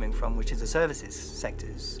world I'm coming from, which is the services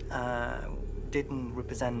sectors, didn't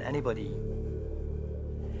represent anybody.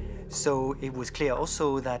 So it was clear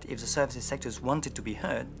also that if the services sectors wanted to be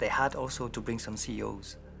heard, they had also to bring some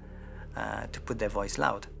CEOs to put their voice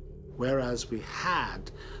loud. Whereas we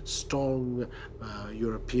had strong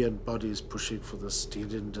European bodies pushing for the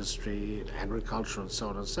steel industry, agriculture, and so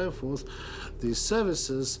on and so forth, these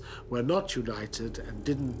services were not united and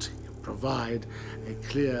didn't provide a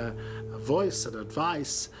clear voice and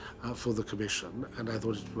advice for the Commission. And I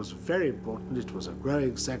thought it was very important. It was a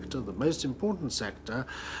growing sector, the most important sector,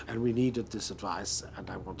 and we needed this advice, and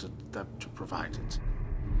I wanted them to provide it.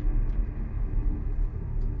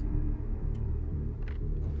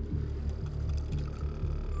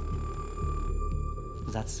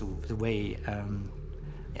 That's the way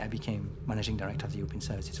I became managing director of the European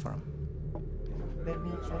Services Forum. Let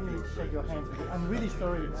me shake your hands. I'm really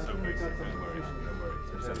sorry. I think we got some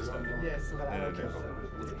confusion. Yes, but I'm okay.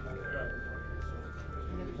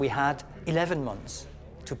 We had 11 months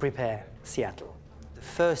to prepare Seattle, the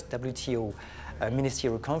first WTO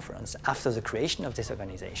ministerial conference after the creation of this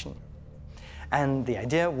organization. And the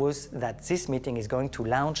idea was that this meeting is going to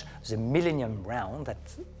launch the Millennium Round that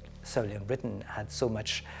Surrey and Britain had so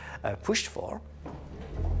much pushed for.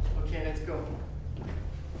 Okay, let's go.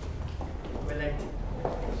 We're late.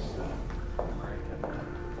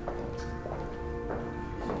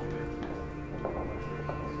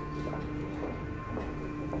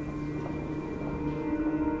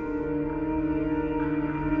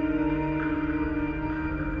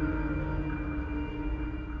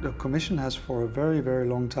 The Commission has for a very, very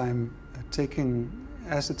long time taken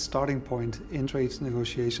as its starting point in trade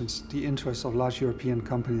negotiations the interests of large European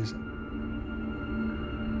companies.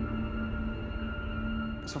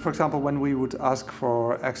 So, for example, when we would ask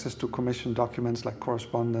for access to Commission documents like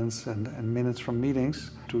correspondence and minutes from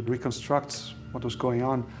meetings to reconstruct what was going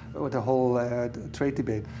on with the whole trade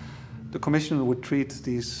debate, the Commission would treat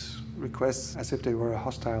these requests as if they were a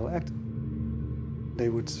hostile act. They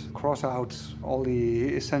would cross out all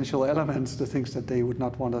the essential elements, the things that they would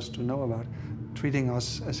not want us to know about, treating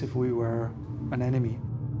us as if we were an enemy.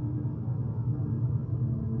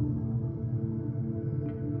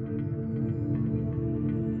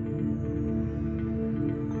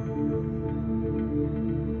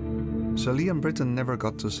 So Lee and Britain never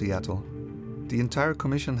got to Seattle. The entire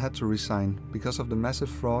Commission had to resign because of the massive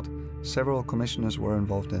fraud several commissioners were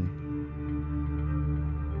involved in.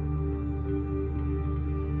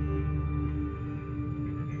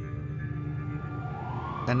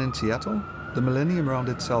 And in Seattle, the Millennium Round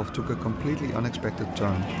itself took a completely unexpected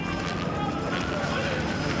turn.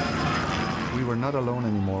 We were not alone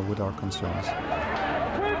anymore with our concerns.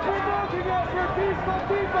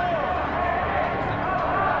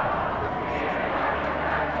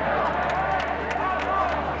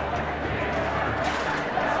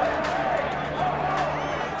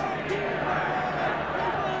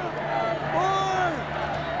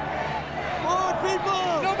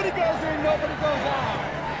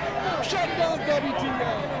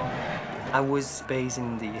 I was based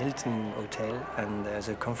in the Hilton Hotel, and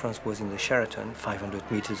the conference was in the Sheraton, 500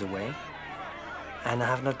 meters away. And I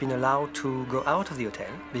have not been allowed to go out of the hotel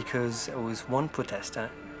because there was one protester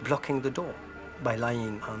blocking the door by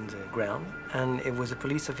lying on the ground. And it was a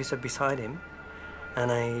police officer beside him.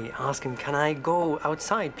 And I asked him, can I go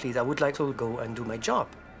outside, please? I would like to go and do my job.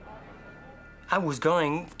 I was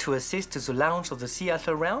going to assist to the launch of the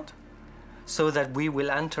Seattle Round, so that we will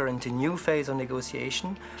enter into a new phase of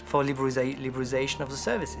negotiation for liberalization of the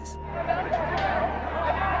services.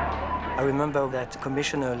 I remember that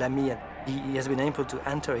Commissioner Lamy, he has been able to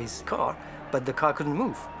enter his car, but the car couldn't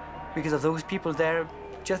move because of those people there,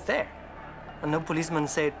 just there. And no policeman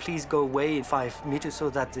said, please go away 5 meters so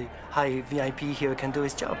that the high VIP here can do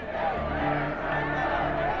his job.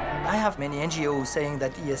 I have many NGOs saying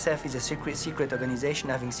that ESF is a secret organization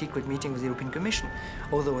having secret meetings with the European Commission,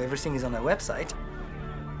 although everything is on our website.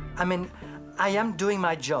 I mean, I am doing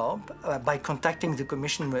my job by contacting the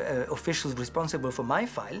Commission officials responsible for my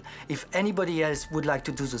file. If anybody else would like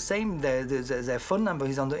to do the same, their phone number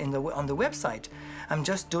is on the website. I'm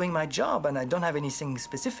just doing my job and I don't have anything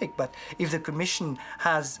specific, but if the Commission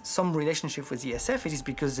has some relationship with ESF, it is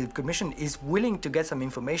because the Commission is willing to get some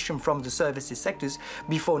information from the services sectors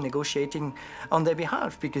before negotiating on their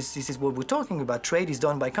behalf, because this is what we're talking about. Trade is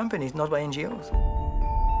done by companies, not by NGOs.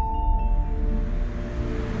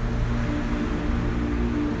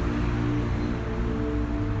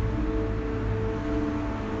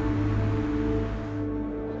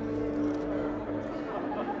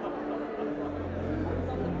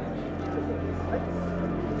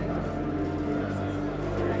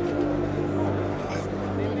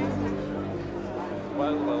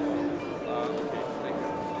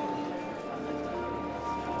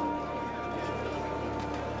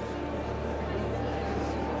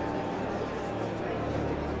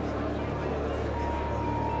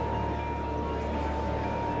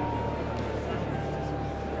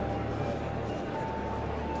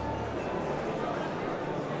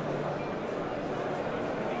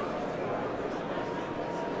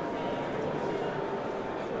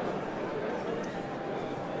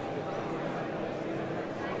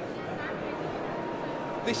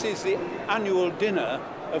 This is the annual dinner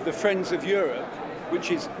of the Friends of Europe,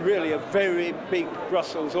 which is really a very big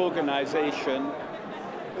Brussels organisation.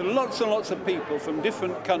 There are lots and lots of people from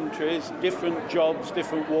different countries, different jobs,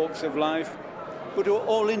 different walks of life, but who are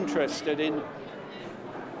all interested in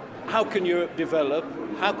how can Europe develop,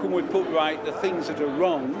 how can we put right the things that are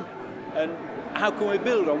wrong, and how can we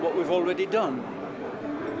build on what we've already done.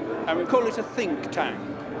 And we call it a think tank.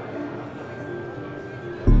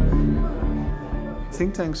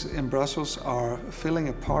 Think tanks in Brussels are filling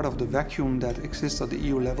a part of the vacuum that exists at the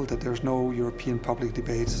EU level, that there's no European public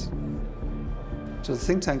debates. So the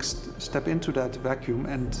think tanks step into that vacuum,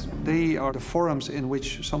 and they are the forums in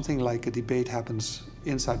which something like a debate happens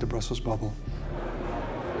inside the Brussels bubble.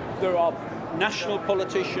 There are national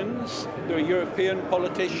politicians, there are European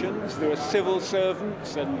politicians, there are civil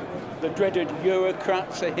servants, and the dreaded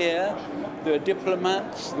Eurocrats are here. There are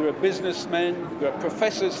diplomats, there are businessmen, there are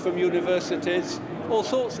professors from universities, all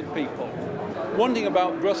sorts of people. One thing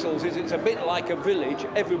about Brussels is it's a bit like a village,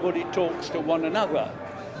 everybody talks to one another.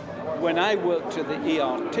 When I worked at the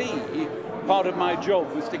ERT, part of my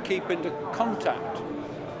job was to keep into contact.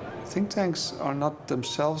 Think tanks are not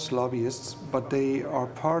themselves lobbyists, but they are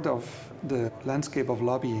part of the landscape of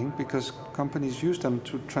lobbying because companies use them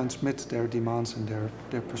to transmit their demands and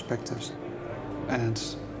their perspectives. And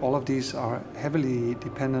all of these are heavily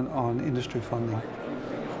dependent on industry funding.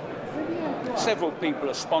 Several people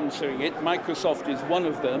are sponsoring it. Microsoft is one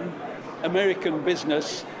of them. American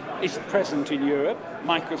business is present in Europe.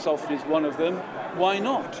 Microsoft is one of them. Why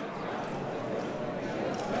not?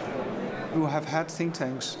 We have had think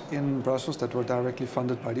tanks in Brussels that were directly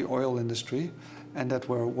funded by the oil industry and that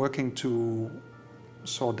were working to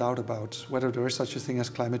sort out about whether there is such a thing as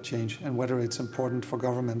climate change and whether it's important for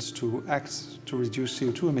governments to act to reduce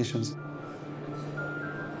CO2 emissions.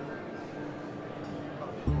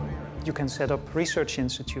 You can set up research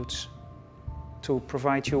institutes to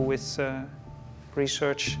provide you with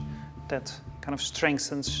research that kind of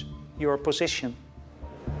strengthens your position.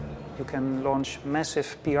 You can launch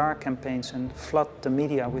massive PR campaigns and flood the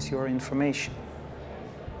media with your information.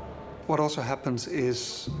 What also happens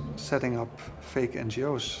is setting up fake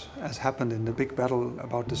NGOs, as happened in the big battle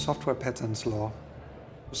about the software patents law.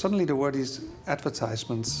 Suddenly there were these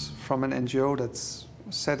advertisements from an NGO that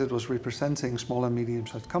said it was representing small and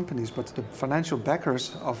medium-sized companies, but the financial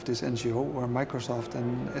backers of this NGO were Microsoft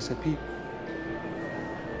and SAP.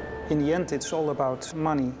 In the end, it's all about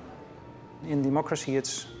money. In democracy,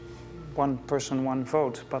 it's one person, one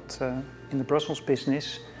vote, but in the Brussels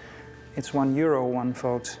business, it's €1, one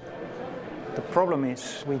vote. The problem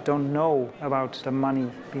is we don't know about the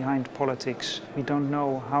money behind politics. We don't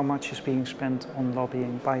know how much is being spent on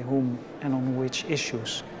lobbying, by whom, and on which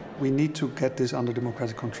issues. We need to get this under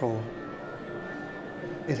democratic control.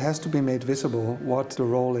 It has to be made visible what the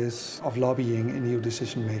role is of lobbying in EU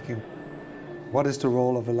decision-making. What is the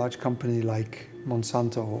role of a large company like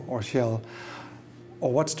Monsanto or Shell?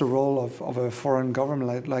 Or what's the role of a foreign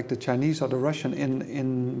government like the Chinese or the Russian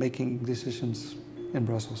in making decisions in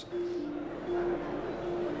Brussels?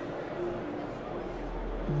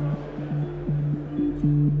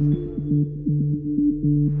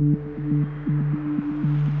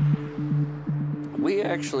 We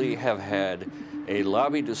actually have had a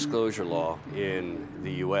lobby disclosure law in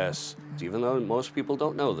the US, even though most people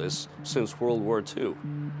don't know this, since World War II.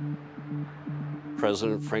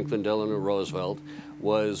 President Franklin Delano Roosevelt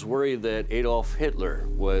was worried that Adolf Hitler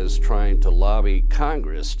was trying to lobby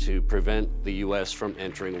Congress to prevent the U.S. from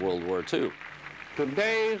entering World War II.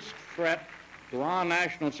 Today's threat to our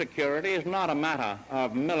national security is not a matter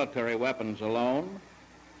of military weapons alone.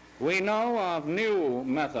 We know of new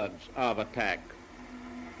methods of attack.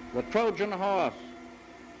 The Trojan horse,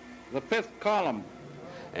 the fifth column.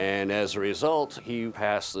 And as a result, he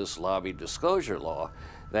passed this lobby disclosure law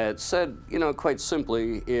that said, quite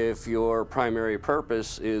simply, if your primary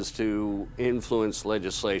purpose is to influence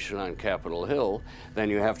legislation on Capitol Hill, then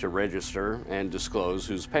you have to register and disclose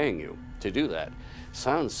who's paying you to do that.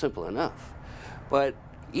 Sounds simple enough. But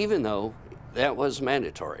even though that was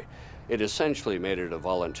mandatory, it essentially made it a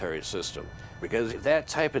voluntary system. Because that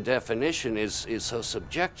type of definition is so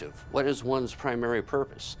subjective. What is one's primary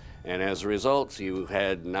purpose? And as a result, you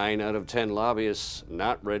had 9 out of 10 lobbyists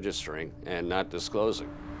not registering and not disclosing.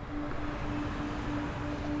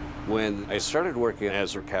 When I started working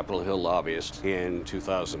as a Capitol Hill lobbyist in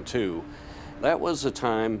 2002, that was a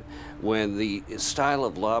time when the style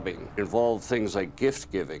of lobbying involved things like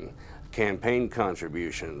gift giving, campaign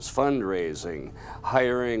contributions, fundraising,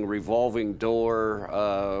 hiring revolving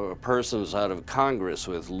door persons out of Congress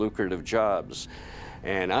with lucrative jobs.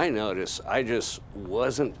 And I noticed I just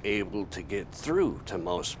wasn't able to get through to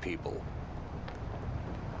most people.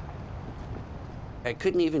 I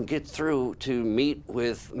couldn't even get through to meet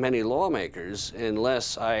with many lawmakers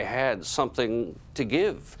unless I had something to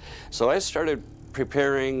give. So I started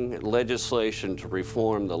preparing legislation to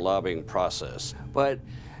reform the lobbying process. But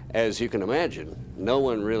as you can imagine, no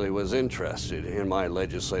one really was interested in my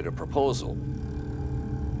legislative proposal.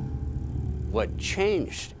 What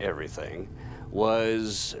changed everything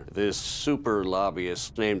was this super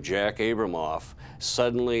lobbyist named Jack Abramoff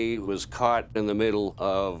suddenly was caught in the middle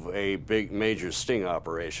of a big major sting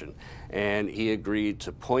operation, and he agreed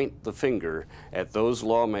to point the finger at those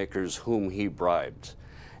lawmakers whom he bribed.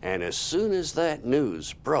 And as soon as that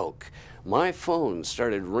news broke, my phone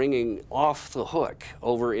started ringing off the hook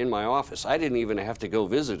over in my office. I didn't even have to go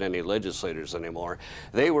visit any legislators anymore.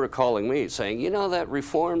 They were calling me saying, you know, that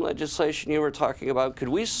reform legislation you were talking about, could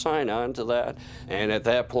we sign on to that? And at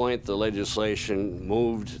that point, the legislation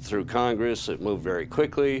moved through Congress. It moved very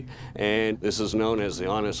quickly, and this is known as the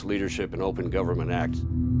Honest Leadership and Open Government Act.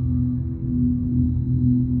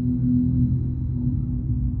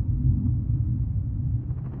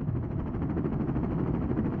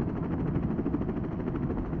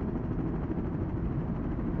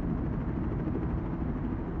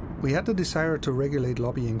 We had the desire to regulate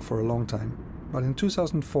lobbying for a long time, but in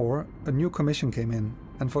 2004 a new commission came in,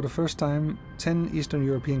 and for the first time 10 Eastern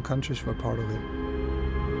European countries were part of it.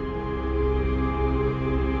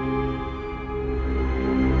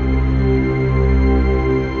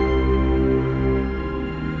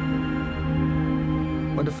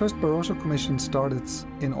 When the first Barroso Commission started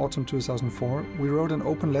in autumn 2004, we wrote an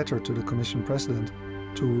open letter to the Commission President,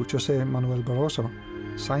 to José Manuel Barroso,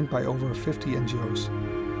 signed by over 50 NGOs.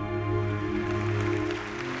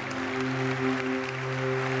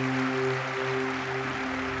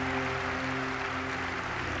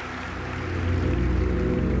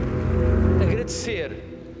 Agradecer,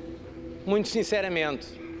 muito sinceramente,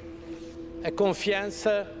 a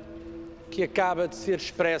confiança que acaba de ser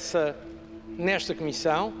expressa nesta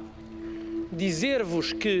Comissão,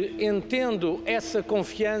 dizer-vos que entendo essa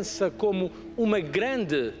confiança como uma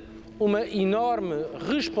enorme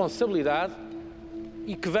responsabilidade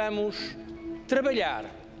e que vamos trabalhar,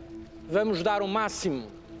 vamos dar o máximo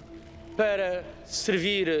para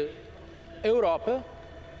servir a Europa,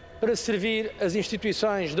 para servir as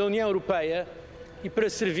instituições da União Europeia e para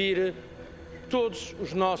servir todos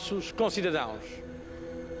os nossos concidadãos.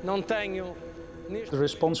 Não tenho... The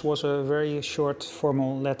response was a very short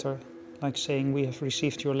formal letter, like saying, we have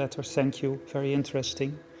received your letter, thank you, very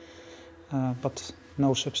interesting, but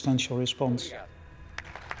no substantial response.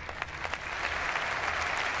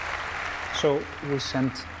 So we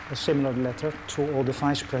sent a similar letter to all the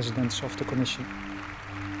vice presidents of the Commission.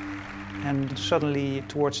 And suddenly,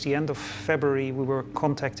 towards the end of February, we were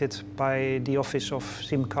contacted by the office of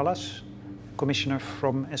Siim Kallas, commissioner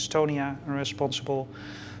from Estonia, responsible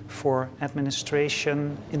for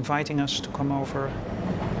administration, inviting us to come over.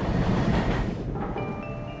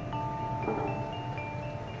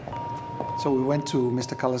 So we went to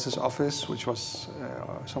Mr. Kallas' office, which was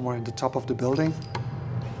somewhere in the top of the building.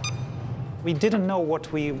 We didn't know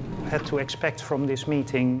what we had to expect from this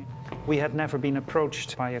meeting. We had never been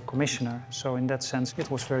approached by a commissioner, so in that sense it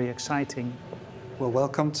was very exciting. We were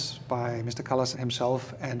welcomed by Mr. Kallas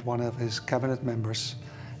himself and one of his cabinet members.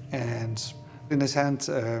 And in his hand,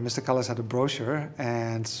 Mr. Kallas had a brochure,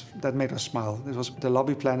 and that made us smile. It was the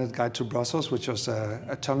Lobby Planet Guide to Brussels, which was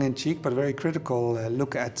a tongue-in-cheek but very critical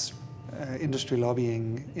look at industry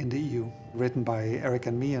lobbying in the EU, written by Eric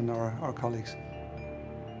and me and our colleagues.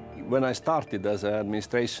 When I started as an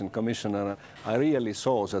administration commissioner, I really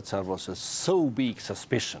saw that there was a so big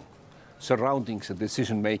suspicion surrounding the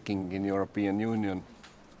decision-making in the European Union.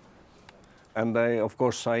 And of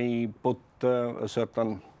course, I put a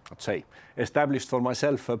certain, let's say, established for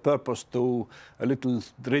myself a purpose to a little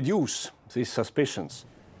reduce these suspicions.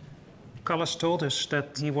 Kallas told us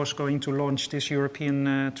that he was going to launch this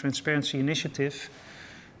European Transparency Initiative,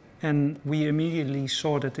 and we immediately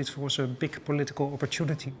saw that it was a big political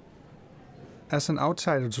opportunity. As an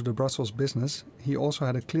outsider to the Brussels business, he also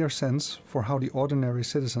had a clear sense for how the ordinary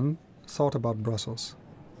citizen thought about Brussels.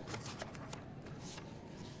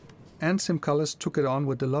 And Siim Kallas took it on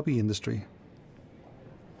with the lobby industry.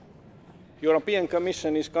 The European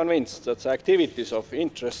Commission is convinced that the activities of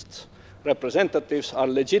interest representatives are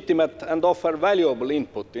legitimate and offer valuable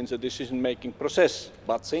input in the decision-making process,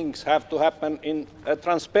 but things have to happen in a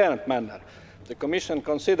transparent manner. The Commission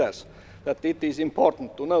considers that it is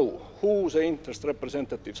important to know who the interest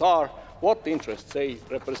representatives are, what interests they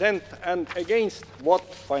represent, and against what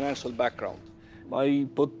financial background. I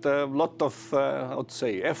put a lot of, I would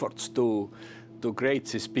say, efforts to create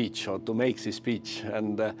this speech or to make this speech,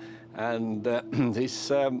 and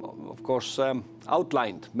this, of course,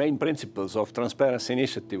 outlined main principles of Transparency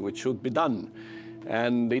Initiative, which should be done,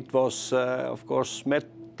 and it was, of course, met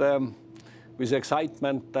with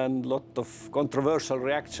excitement and a lot of controversial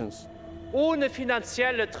reactions. Ohne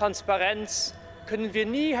finanzielle Transparenz können wir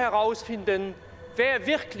nie herausfinden, wer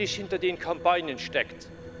wirklich hinter den Kampagnen steckt.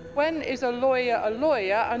 When is a lawyer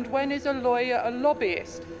and when is a lawyer a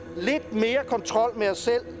lobbyist? Lidt mere kontrol med os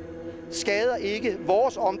selv skader ikke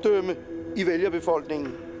vores omdømme i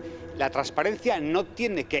vælgerbefolkningen. La transparencia no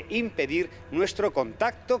tiene que impedir nuestro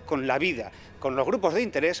contacto con la vida, con los grupos de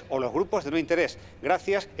interés o los grupos de no interés.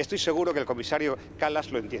 Gracias, estoy seguro que el comisario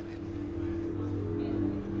Kallas lo entiende.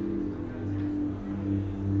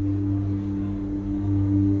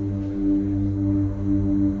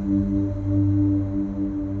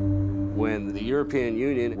 When the European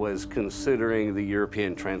Union was considering the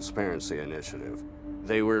European Transparency Initiative,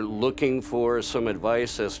 they were looking for some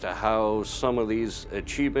advice as to how some of these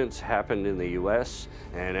achievements happened in the US,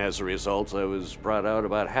 and as a result, I was brought out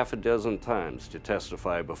about half a dozen times to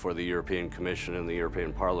testify before the European Commission and the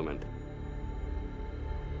European Parliament.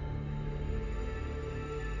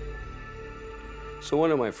 So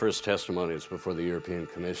one of my first testimonies before the European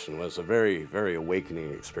Commission was a very, very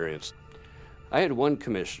awakening experience. I had one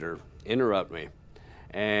commissioner interrupt me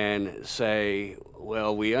and say,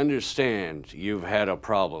 well, we understand you've had a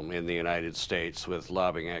problem in the United States with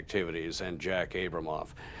lobbying activities and Jack Abramoff.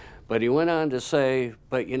 But he went on to say,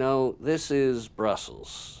 but you know, this is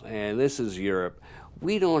Brussels and this is Europe.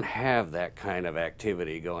 We don't have that kind of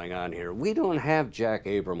activity going on here. We don't have Jack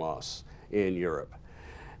Abramoffs in Europe,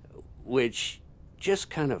 which just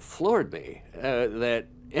kind of floored me, that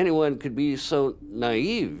anyone could be so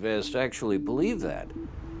naive as to actually believe that.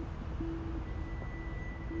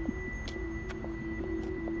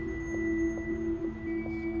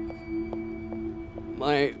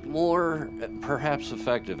 My more perhaps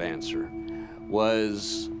effective answer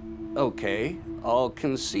was, okay, I'll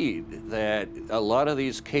concede that a lot of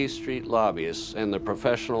these K Street lobbyists and the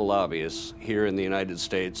professional lobbyists here in the United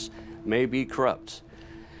States may be corrupt.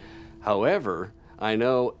 However, I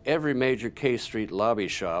know every major K Street lobby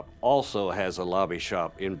shop also has a lobby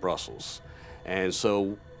shop in Brussels. And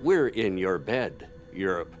so we're in your bed,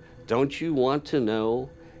 Europe. Don't you want to know,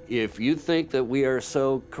 if you think that we are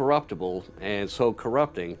so corruptible and so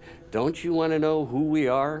corrupting, don't you want to know who we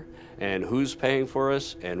are and who's paying for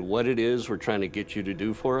us and what it is we're trying to get you to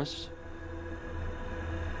do for us?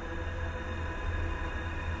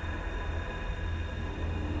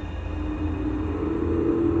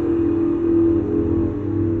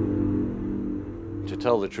 To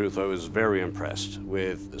tell the truth, I was very impressed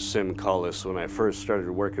with Sim Collis when I first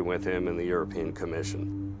started working with him in the European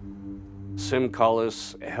Commission. Sim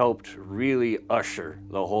Collis helped really usher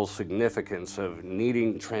the whole significance of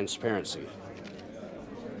needing transparency.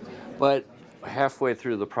 But halfway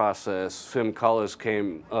through the process, Sim Collis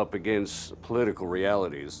came up against political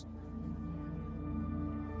realities.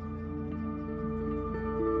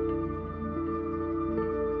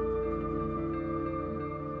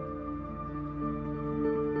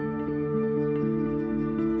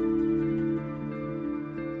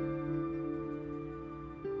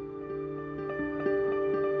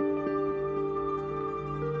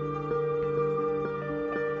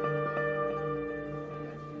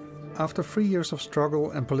 After 3 years of struggle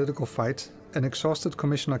and political fight, an exhausted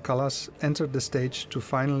Commissioner Kallas entered the stage to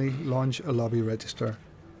finally launch a lobby register.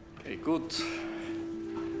 Okay, good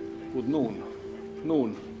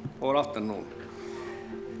noon or afternoon.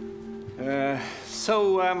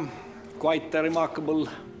 Quite a remarkable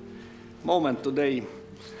moment today.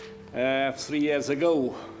 3 years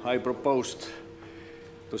ago, I proposed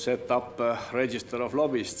to set up a register of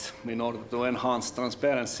lobbyists in order to enhance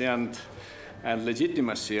transparency and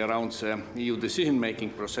legitimacy around the EU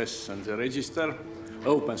decision-making process, and the register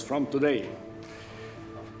opens from today.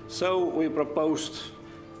 So we proposed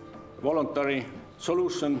voluntary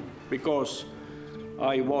solution because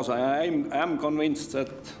I am convinced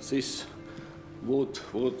that this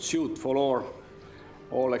would suit for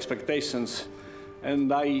all expectations,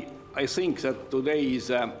 and I think that today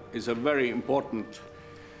is a very important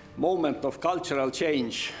moment of cultural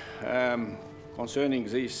change concerning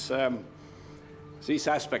this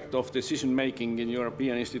aspect of decision-making in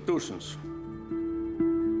European institutions.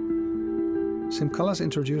 Sim Kallas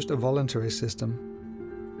introduced a voluntary system,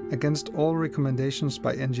 against all recommendations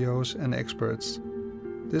by NGOs and experts.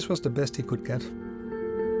 This was the best he could get.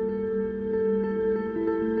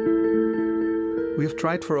 We have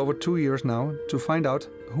tried for over 2 years now to find out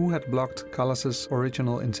who had blocked Kallas's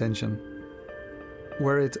original intention.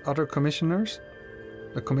 Were it other commissioners,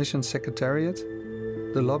 the Commission's secretariat,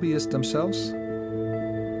 the lobbyists themselves?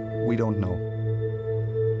 We don't know.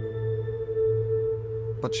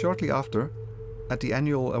 But shortly after, at the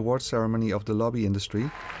annual award ceremony of the lobby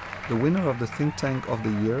industry, the winner of the Think Tank of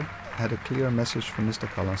the Year had a clear message for Mr.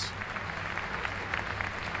 Kallas.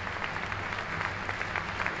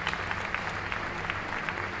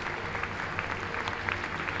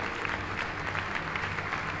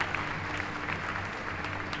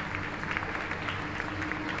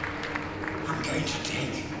 I'm going to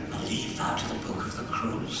take a leaf out of the book of the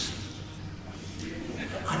cruels.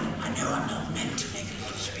 I know I'm not meant to make a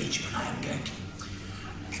little speech, but I am going to.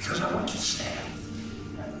 Because I want to say,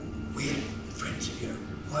 we friends of Europe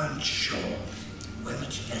weren't sure whether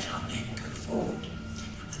to let our name go forward.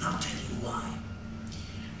 And I'll tell you why.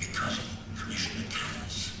 Because of Commissioner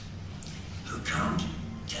Kallas, who can't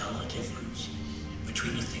tell the difference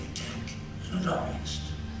between a think tank and a lobbyist.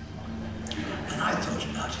 And I thought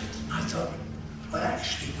about it, and I thought, well,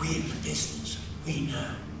 actually, we in the business, we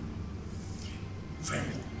know.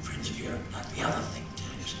 Friends of Europe, like the other think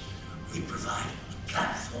tanks, we provide a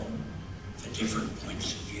platform for different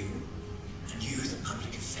points of view, and you, the public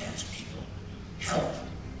affairs people, help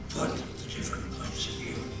put the different points of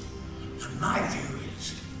view. And my view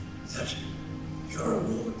is that your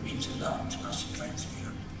award means a lot to us Friends of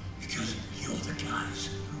Europe, because you're the guys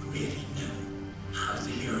who really know how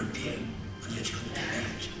the European political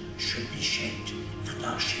debate should be shaped and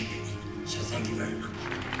are shaping it. So thank you very much.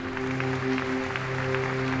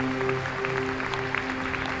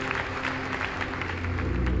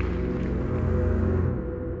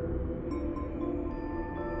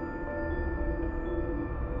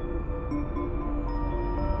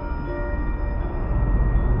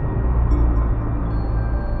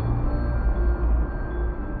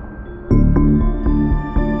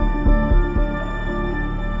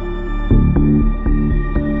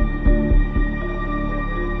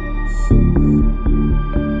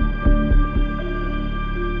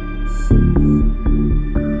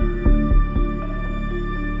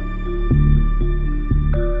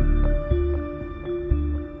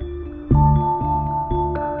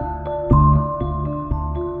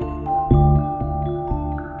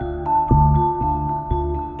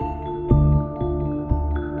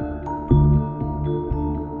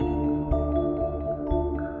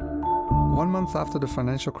 1 month after the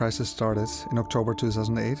financial crisis started in October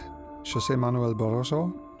 2008, José Manuel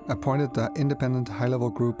Barroso appointed the independent high-level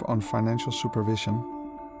group on financial supervision.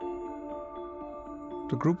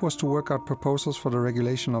 The group was to work out proposals for the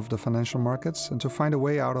regulation of the financial markets and to find a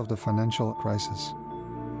way out of the financial crisis.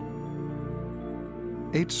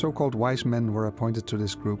 8 so-called wise men were appointed to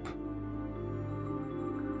this group.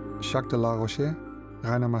 Jacques de la Roche,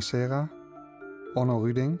 Rainer Macera, Onno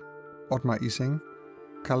Ruding, Otmar Issing,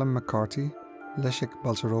 Callum McCarthy, Leszek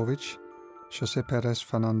Balcerowicz, José Pérez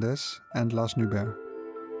Fernandez, and Lars Nubert.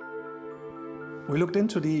 We looked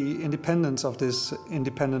into the independence of this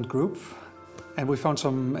independent group, and we found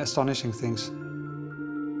some astonishing things.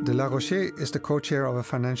 De la Roche is the co-chair of a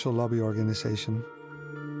financial lobby organization.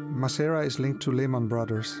 Macera is linked to Lehman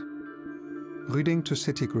Brothers, Ruding to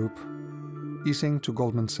Citigroup, Issing to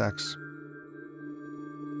Goldman Sachs.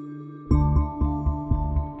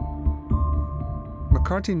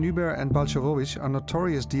 McCarthy, Nubert and Balcerowicz are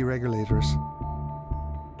notorious deregulators.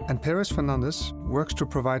 And Pérez Fernandez works to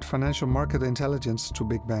provide financial market intelligence to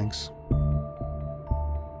big banks.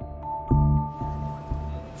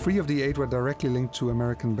 3 of the 8 were directly linked to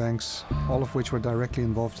American banks, all of which were directly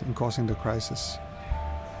involved in causing the crisis.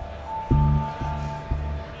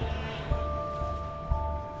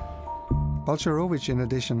 Balcerowicz, in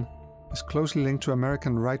addition, is closely linked to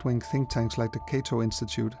American right-wing think tanks like the Cato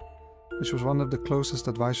Institute, which was one of the closest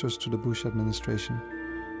advisors to the Bush administration.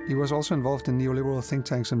 He was also involved in neoliberal think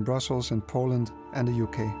tanks in Brussels, in Poland and the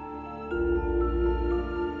UK.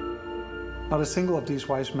 Not a single of these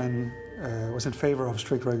wise men was in favor of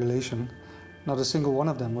strict regulation. Not a single one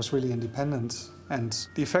of them was really independent. And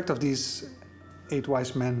the effect of these 8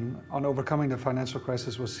 wise men on overcoming the financial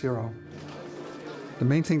crisis was 0. The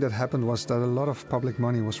main thing that happened was that a lot of public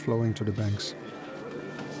money was flowing to the banks.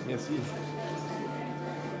 Yes, yes.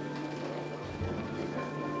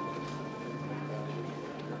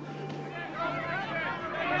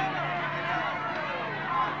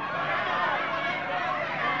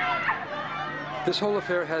 This whole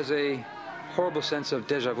affair has a horrible sense of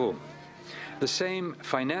déjà vu. The same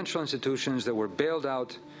financial institutions that were bailed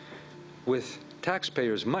out with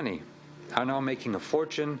taxpayers' money are now making a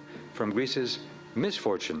fortune from Greece's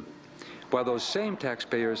misfortune. while those same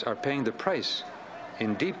taxpayers are paying the price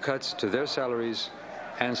in deep cuts to their salaries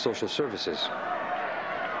and social services.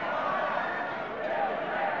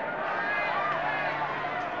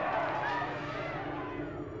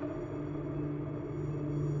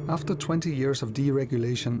 After 20 years of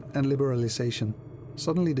deregulation and liberalization,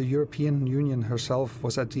 suddenly the European Union herself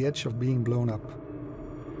was at the edge of being blown up.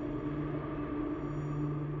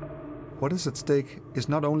 What is at stake is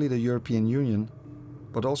not only the European Union,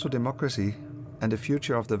 but also democracy and the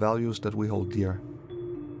future of the values that we hold dear.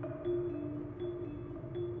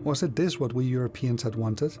 Was it this what we Europeans had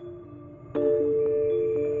wanted?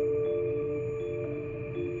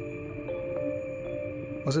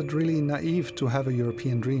 Was it really naive to have a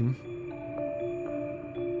European dream?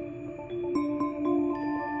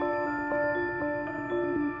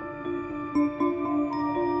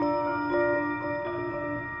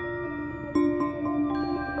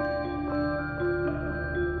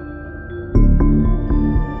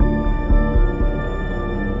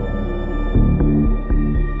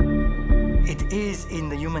 It is in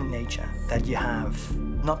the human nature that you have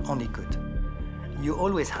not only good, you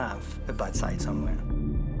always have a bad side somewhere.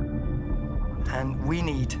 And we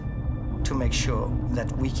need to make sure that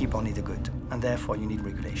we keep only the good, and therefore you need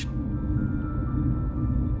regulation.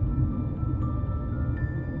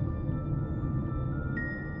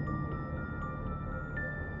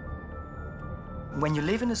 When you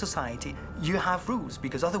live in a society, you have rules,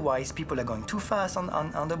 because otherwise people are going too fast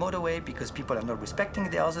on the motorway, because people are not respecting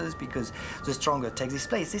the others, because the stronger takes this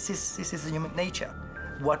place. This is the human nature.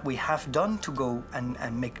 What we have done to go and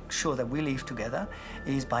make sure that we live together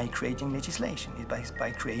is by creating legislation, is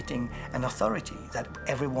by creating an authority that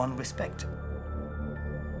everyone respects.